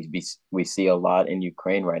 I think we see a lot in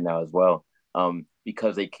Ukraine right now as well,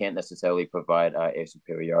 because they can't necessarily provide air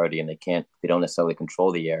superiority, and they don't necessarily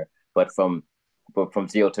control the air, but from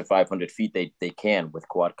 0 to 500 feet, they can with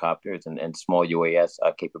quadcopters and small UAS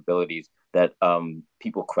capabilities that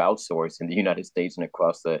people crowdsource in the United States and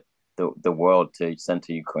across the world to send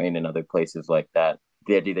to Ukraine and other places like that.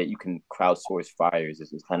 The idea that you can crowdsource fires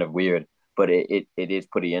is kind of weird, but it is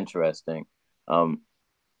pretty interesting. Um,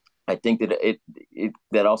 I think that it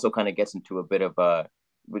that also kind of gets into a bit of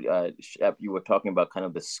Shep, you were talking about kind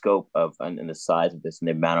of the scope of and the size of this and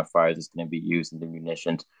the amount of fires that's going to be used in the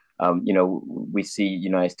munitions. We see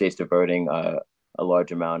United States diverting a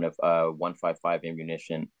large amount of 155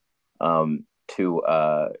 ammunition to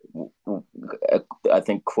I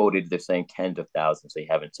think quoted they're saying tens of thousands. They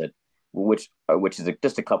haven't said which is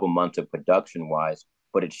just a couple months of production wise,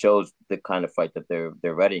 but it shows the kind of fight that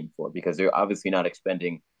they're readying for, because they're obviously not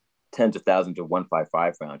expending tens of thousands of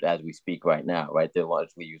 155 rounds as we speak right now, right? They're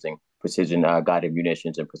largely using precision guided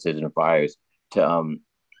munitions and precision fires to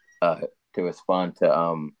uh, to respond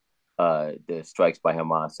to the strikes by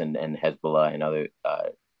Hamas and Hezbollah and other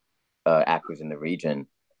actors in the region.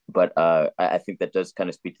 But I think that does kind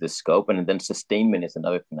of speak to the scope, and then sustainment is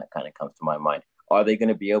another thing that kind of comes to my mind. Are they going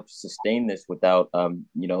to be able to sustain this without,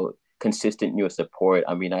 consistent U.S. support?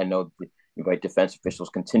 I mean, I know right defense officials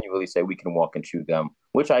continually say we can walk and chew gum,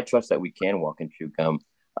 which I trust that we can walk and chew gum.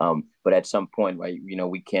 But at some point, right,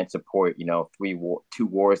 we can't support, two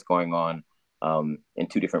wars going on in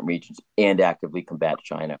two different regions and actively combat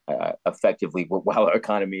China effectively while our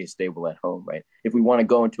economy is stable at home, right? If we want to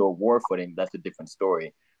go into a war footing, that's a different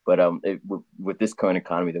story. But with this current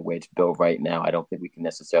economy, the way it's built right now, I don't think we can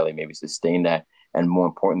necessarily maybe sustain that. And more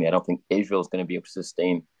importantly, I don't think Israel is going to be able to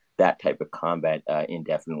sustain that type of combat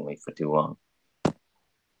indefinitely for too long.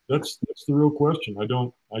 That's the real question. I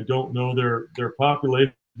don't know. Their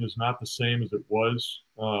population is not the same as it was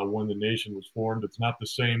when the nation was formed. It's not the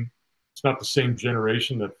same. It's not the same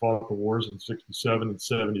generation that fought the wars in '67 and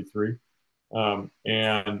 '73,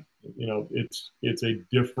 and it's a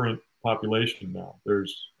different population now.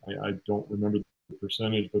 I don't remember the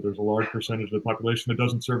percentage, but there's a large percentage of the population that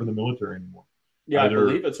doesn't serve in the military anymore. Yeah, I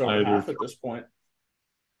believe it's over half at this point. I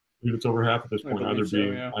believe it's over half at this point, either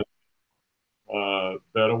being yeah.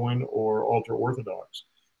 Bedouin or ultra Orthodox.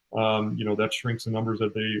 That shrinks the numbers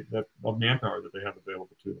of manpower that they have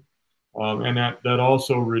available to them. And that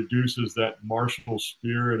also reduces that martial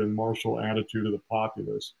spirit and martial attitude of the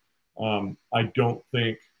populace. I don't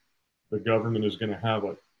think the government is going to have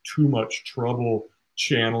too much trouble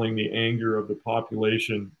channeling the anger of the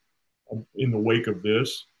population in the wake of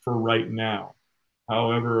this for right now.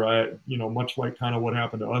 However, much like kind of what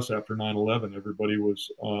happened to us after 9/11, everybody was,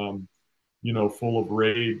 full of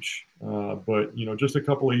rage. But just a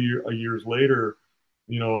couple of years later,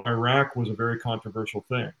 Iraq was a very controversial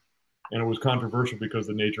thing. And it was controversial because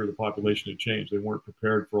the nature of the population had changed. They weren't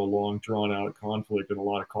prepared for a long, drawn-out conflict and a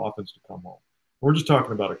lot of coffins to come home. We're just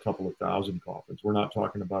talking about a couple of thousand coffins. We're not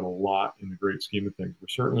talking about a lot in the great scheme of things. We're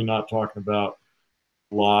certainly not talking about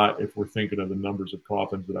a lot if we're thinking of the numbers of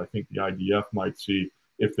coffins that I think the IDF might see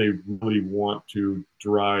if they really want to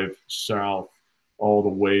drive south all the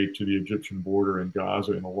way to the Egyptian border in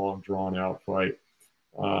Gaza in a long, drawn-out fight.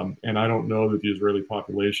 And I don't know that the Israeli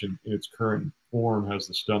population in its current form has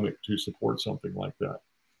the stomach to support something like that.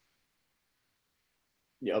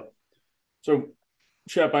 Yep. So,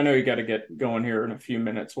 Shep, I know you got to get going here in a few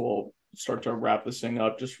minutes. We'll start to wrap this thing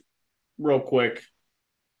up. Just real quick,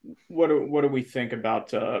 what do we think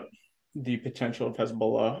about the potential of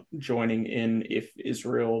Hezbollah joining in if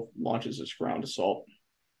Israel launches its ground assault?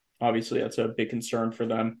 Obviously, that's a big concern for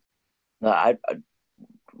them.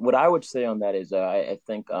 What I would say on that is I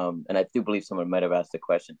think, and I do believe someone might have asked a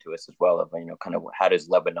question to us as well of, kind of how does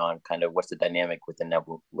Lebanon, kind of what's the dynamic within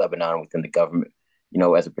Lebanon, within the government,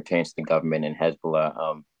 as it pertains to the government and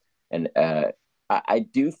Hezbollah. And I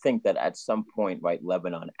do think that at some point, right,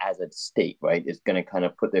 Lebanon as a state, right, is going to kind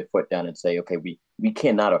of put their foot down and say, okay, we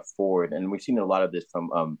cannot afford, and we've seen a lot of this from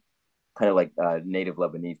kind of like native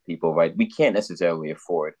Lebanese people, right? We can't necessarily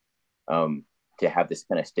afford to have this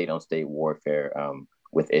kind of state-on-state warfare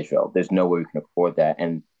with Israel. There's no way we can afford that.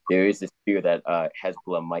 And there is this fear that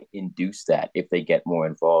Hezbollah might induce that if they get more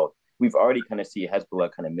involved. We've already kind of seen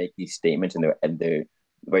Hezbollah kind of make these statements and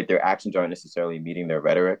their actions aren't necessarily meeting their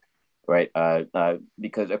rhetoric, right?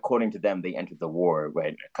 Because according to them, they entered the war,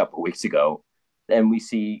 right, a couple of weeks ago. And we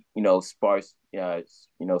see, sparsely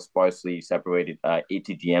separated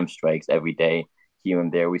ATGM strikes every day here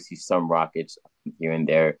and there. We see some rockets here and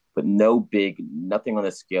there, but nothing on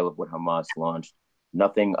the scale of what Hamas launched.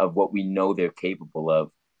 Nothing of what we know they're capable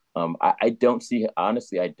of. I don't see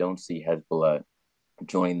Hezbollah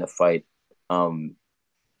joining the fight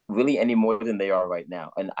really any more than they are right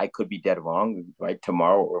now. And I could be dead wrong, right?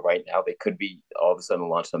 Tomorrow or right now, they could be all of a sudden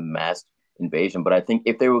launch some mass invasion. But I think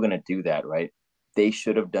if they were going to do that, right, they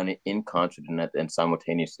should have done it in concert and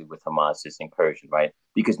simultaneously with Hamas's incursion, right?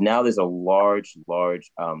 Because now there's a large,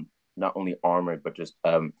 not only armored, but just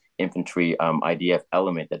infantry IDF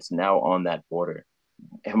element that's now on that border.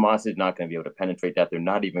 Hamas is not going to be able to penetrate that. They're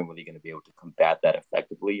not even really going to be able to combat that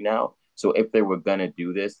effectively now. So if they were going to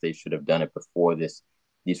do this, they should have done it before these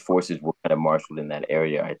forces were kind of marshaled in that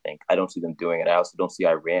area, I think. I don't see them doing it. I also don't see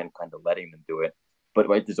Iran kind of letting them do it. But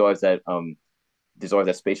right, there's always that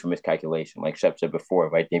space for miscalculation. Like Shep said before,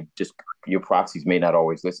 right? Your proxies may not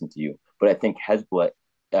always listen to you. But I think Hezbollah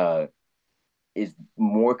is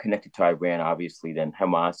more connected to Iran, obviously, than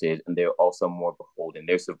Hamas is, and they're also more beholden.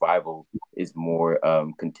 Their survival is more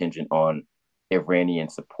contingent on Iranian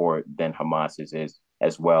support than Hamas's is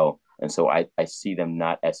as well. And so I see them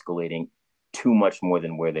not escalating too much more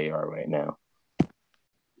than where they are right now.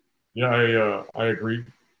 Yeah, I agree.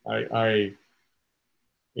 I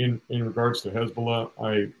in regards to Hezbollah,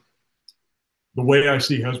 I the way I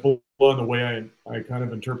see Hezbollah and the way I kind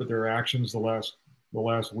of interpret their actions the last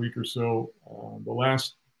week or so, the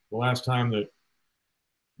last time that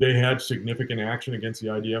they had significant action against the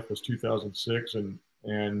IDF was 2006, and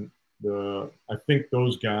I think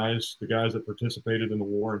those guys, the guys that participated in the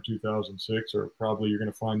war in 2006, are probably you're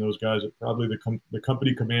going to find those guys at probably the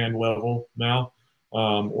company command level now,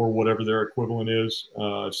 or whatever their equivalent is,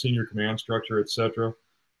 senior command structure, etc.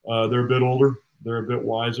 They're a bit older, they're a bit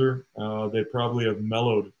wiser. They probably have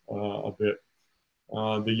mellowed a bit.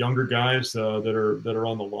 The younger guys that are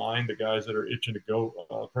on the line, the guys that are itching to go,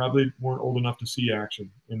 probably weren't old enough to see action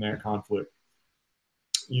in that conflict.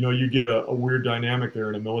 You know, you get a weird dynamic there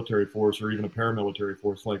in a military force or even a paramilitary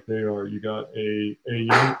force like they are. You got a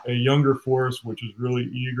younger force which is really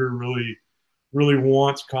eager, really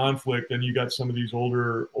wants conflict, and you got some of these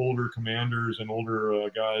older commanders and older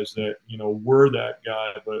guys that were that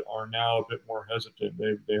guy but are now a bit more hesitant.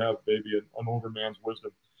 They have maybe an older man's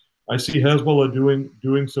wisdom. I see Hezbollah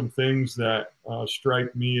doing some things that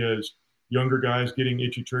strike me as younger guys getting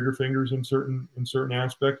itchy trigger fingers in certain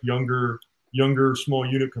aspects. Younger small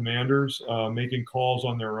unit commanders making calls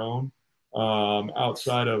on their own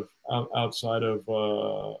outside of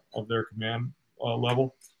their command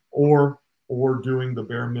level, or doing the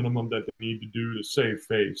bare minimum that they need to do to save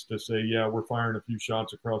face. To say, yeah, we're firing a few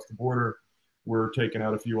shots across the border, we're taking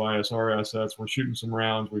out a few ISR assets, we're shooting some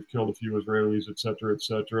rounds, we've killed a few Israelis, et cetera, et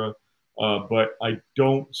cetera. But I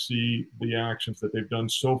don't see the actions that they've done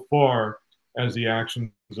so far as the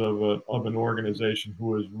actions of an organization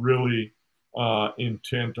who is really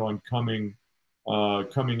intent on coming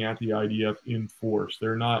at the IDF in force.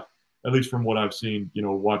 They're not, at least from what I've seen,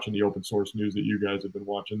 watching the open source news that you guys have been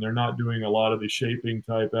watching. They're not doing a lot of the shaping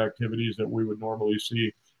type activities that we would normally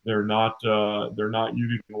see. They're not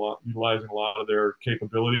utilizing a lot of their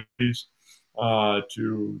capabilities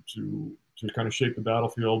to kind of shape the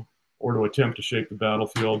battlefield, or to attempt to shape the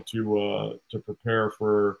battlefield to prepare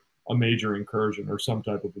for a major incursion or some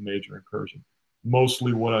type of a major incursion.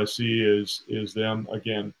 Mostly what I see is them,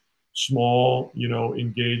 again, small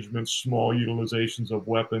engagements, small utilizations of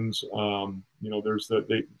weapons. There's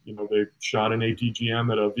they shot an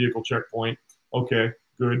ATGM at a vehicle checkpoint. Okay,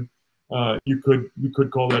 good. You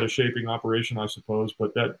could call that a shaping operation, I suppose,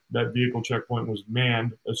 but that vehicle checkpoint was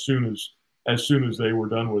manned as soon as they were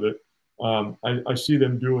done with it. I see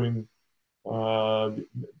them doing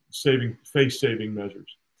saving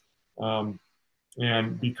measures. Um,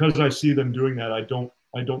 and because I see them doing that, I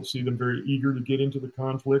don't see them very eager to get into the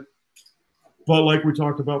conflict. But like we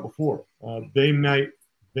talked about before, they might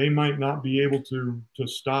not be able to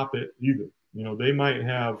stop it either. They might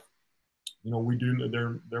have. We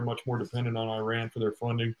do. They're much more dependent on Iran for their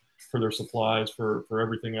funding, for their supplies, for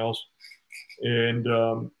everything else, and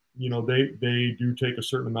they do take a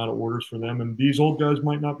certain amount of orders for them. And these old guys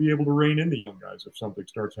might not be able to rein in the young guys if something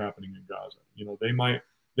starts happening in Gaza.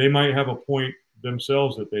 They might have a point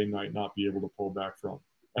themselves that they might not be able to pull back from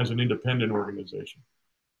as an independent organization.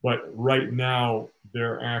 But right now,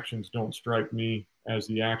 their actions don't strike me as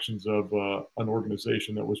the actions of an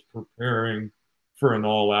organization that was preparing for an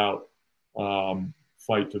all-out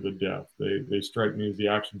fight to the death. They strike me as the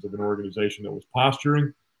actions of an organization that was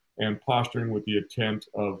posturing with the intent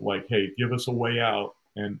of, like, hey, give us a way out,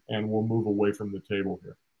 and we'll move away from the table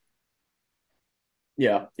here.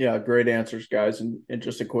 Yeah, yeah, great answers, guys. And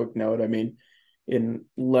just a quick note, I mean, in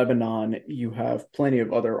Lebanon, you have plenty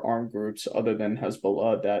of other armed groups other than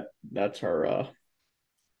Hezbollah that's our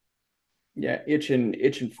yeah,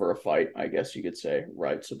 itching for a fight, I guess you could say,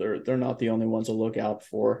 right? So they're not the only ones to look out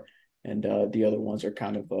for, and the other ones are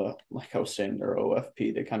kind of like I was saying, they're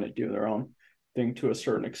OFP. They kind of do their own thing to a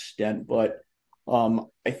certain extent, but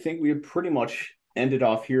I think we have pretty much ended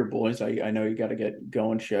off here, boys. I know you got to get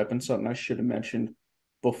going, Shep, and something I should have mentioned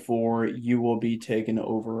before. You will be taken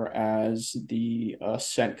over as the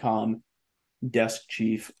CENTCOM desk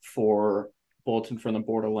chief for Bulletin from the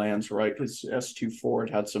Borderlands, right? Because S2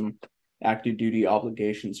 Ford had some active duty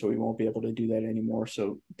obligations, so we won't be able to do that anymore. So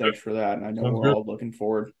Yep. thanks for that. And I know Sounds we're good. all looking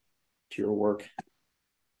forward to your work.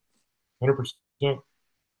 100%.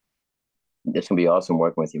 It's gonna be awesome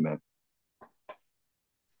working with you, man.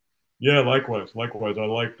 Yeah, likewise. I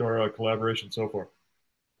liked our collaboration so far.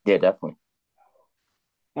 Yeah, definitely.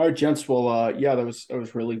 All right, gents. Well, yeah, that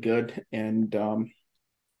was really good. And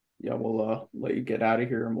yeah, we'll let you get out of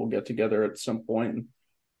here and we'll get together at some point and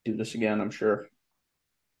do this again, I'm sure.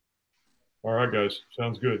 All right, guys.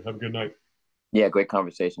 Sounds good. Have a good night. Yeah, great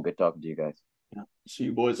conversation. Good talking to you guys. Yeah. See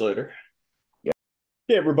you boys later. Yeah.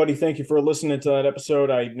 Hey everybody, thank you for listening to that episode.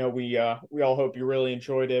 I know we all hope you really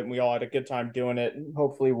enjoyed it and we all had a good time doing it. And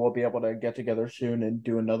hopefully we'll be able to get together soon and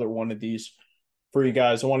do another one of these for you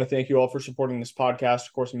guys. I want to thank you all for supporting this podcast.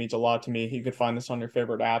 Of course, it means a lot to me. You can find this on your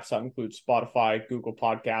favorite apps. That includes Spotify, Google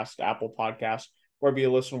Podcast, Apple Podcast. Wherever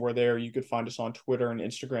you listen, we're there. You could find us on Twitter and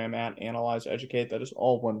Instagram at Analyze Educate. That is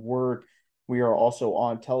all one word. We are also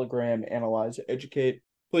on Telegram, Analyze Educate.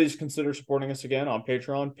 Please consider supporting us again on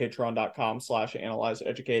Patreon,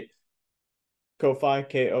 patreon.com/analyzeeducate, Ko-Fi,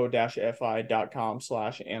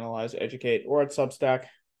 ko-fi.com/analyzeeducate, or at Substack,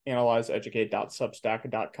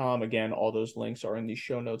 analyzeeducate.substack.com. Again, all those links are in the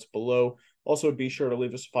show notes below. Also, be sure to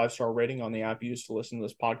leave us a 5-star rating on the app you use to listen to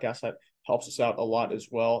this podcast. That helps us out a lot as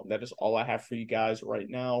well. That is all I have for you guys right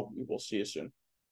now. We will see you soon.